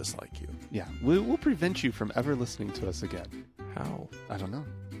 we'll dislike you. Yeah, we'll prevent you from ever listening to us again. How? I don't know.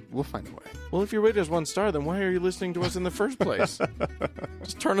 We'll find a way. Well, if you rate us 1 star, then why are you listening to us in the first place?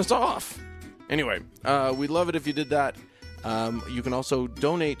 Just turn us off. Anyway, we'd love it if you did that. You can also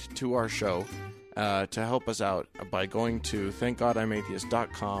donate to our show to help us out by going to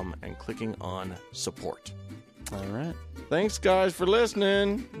thankgodimatheist.com and clicking on support. All right. Thanks, guys, for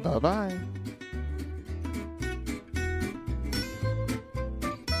listening. Bye-bye.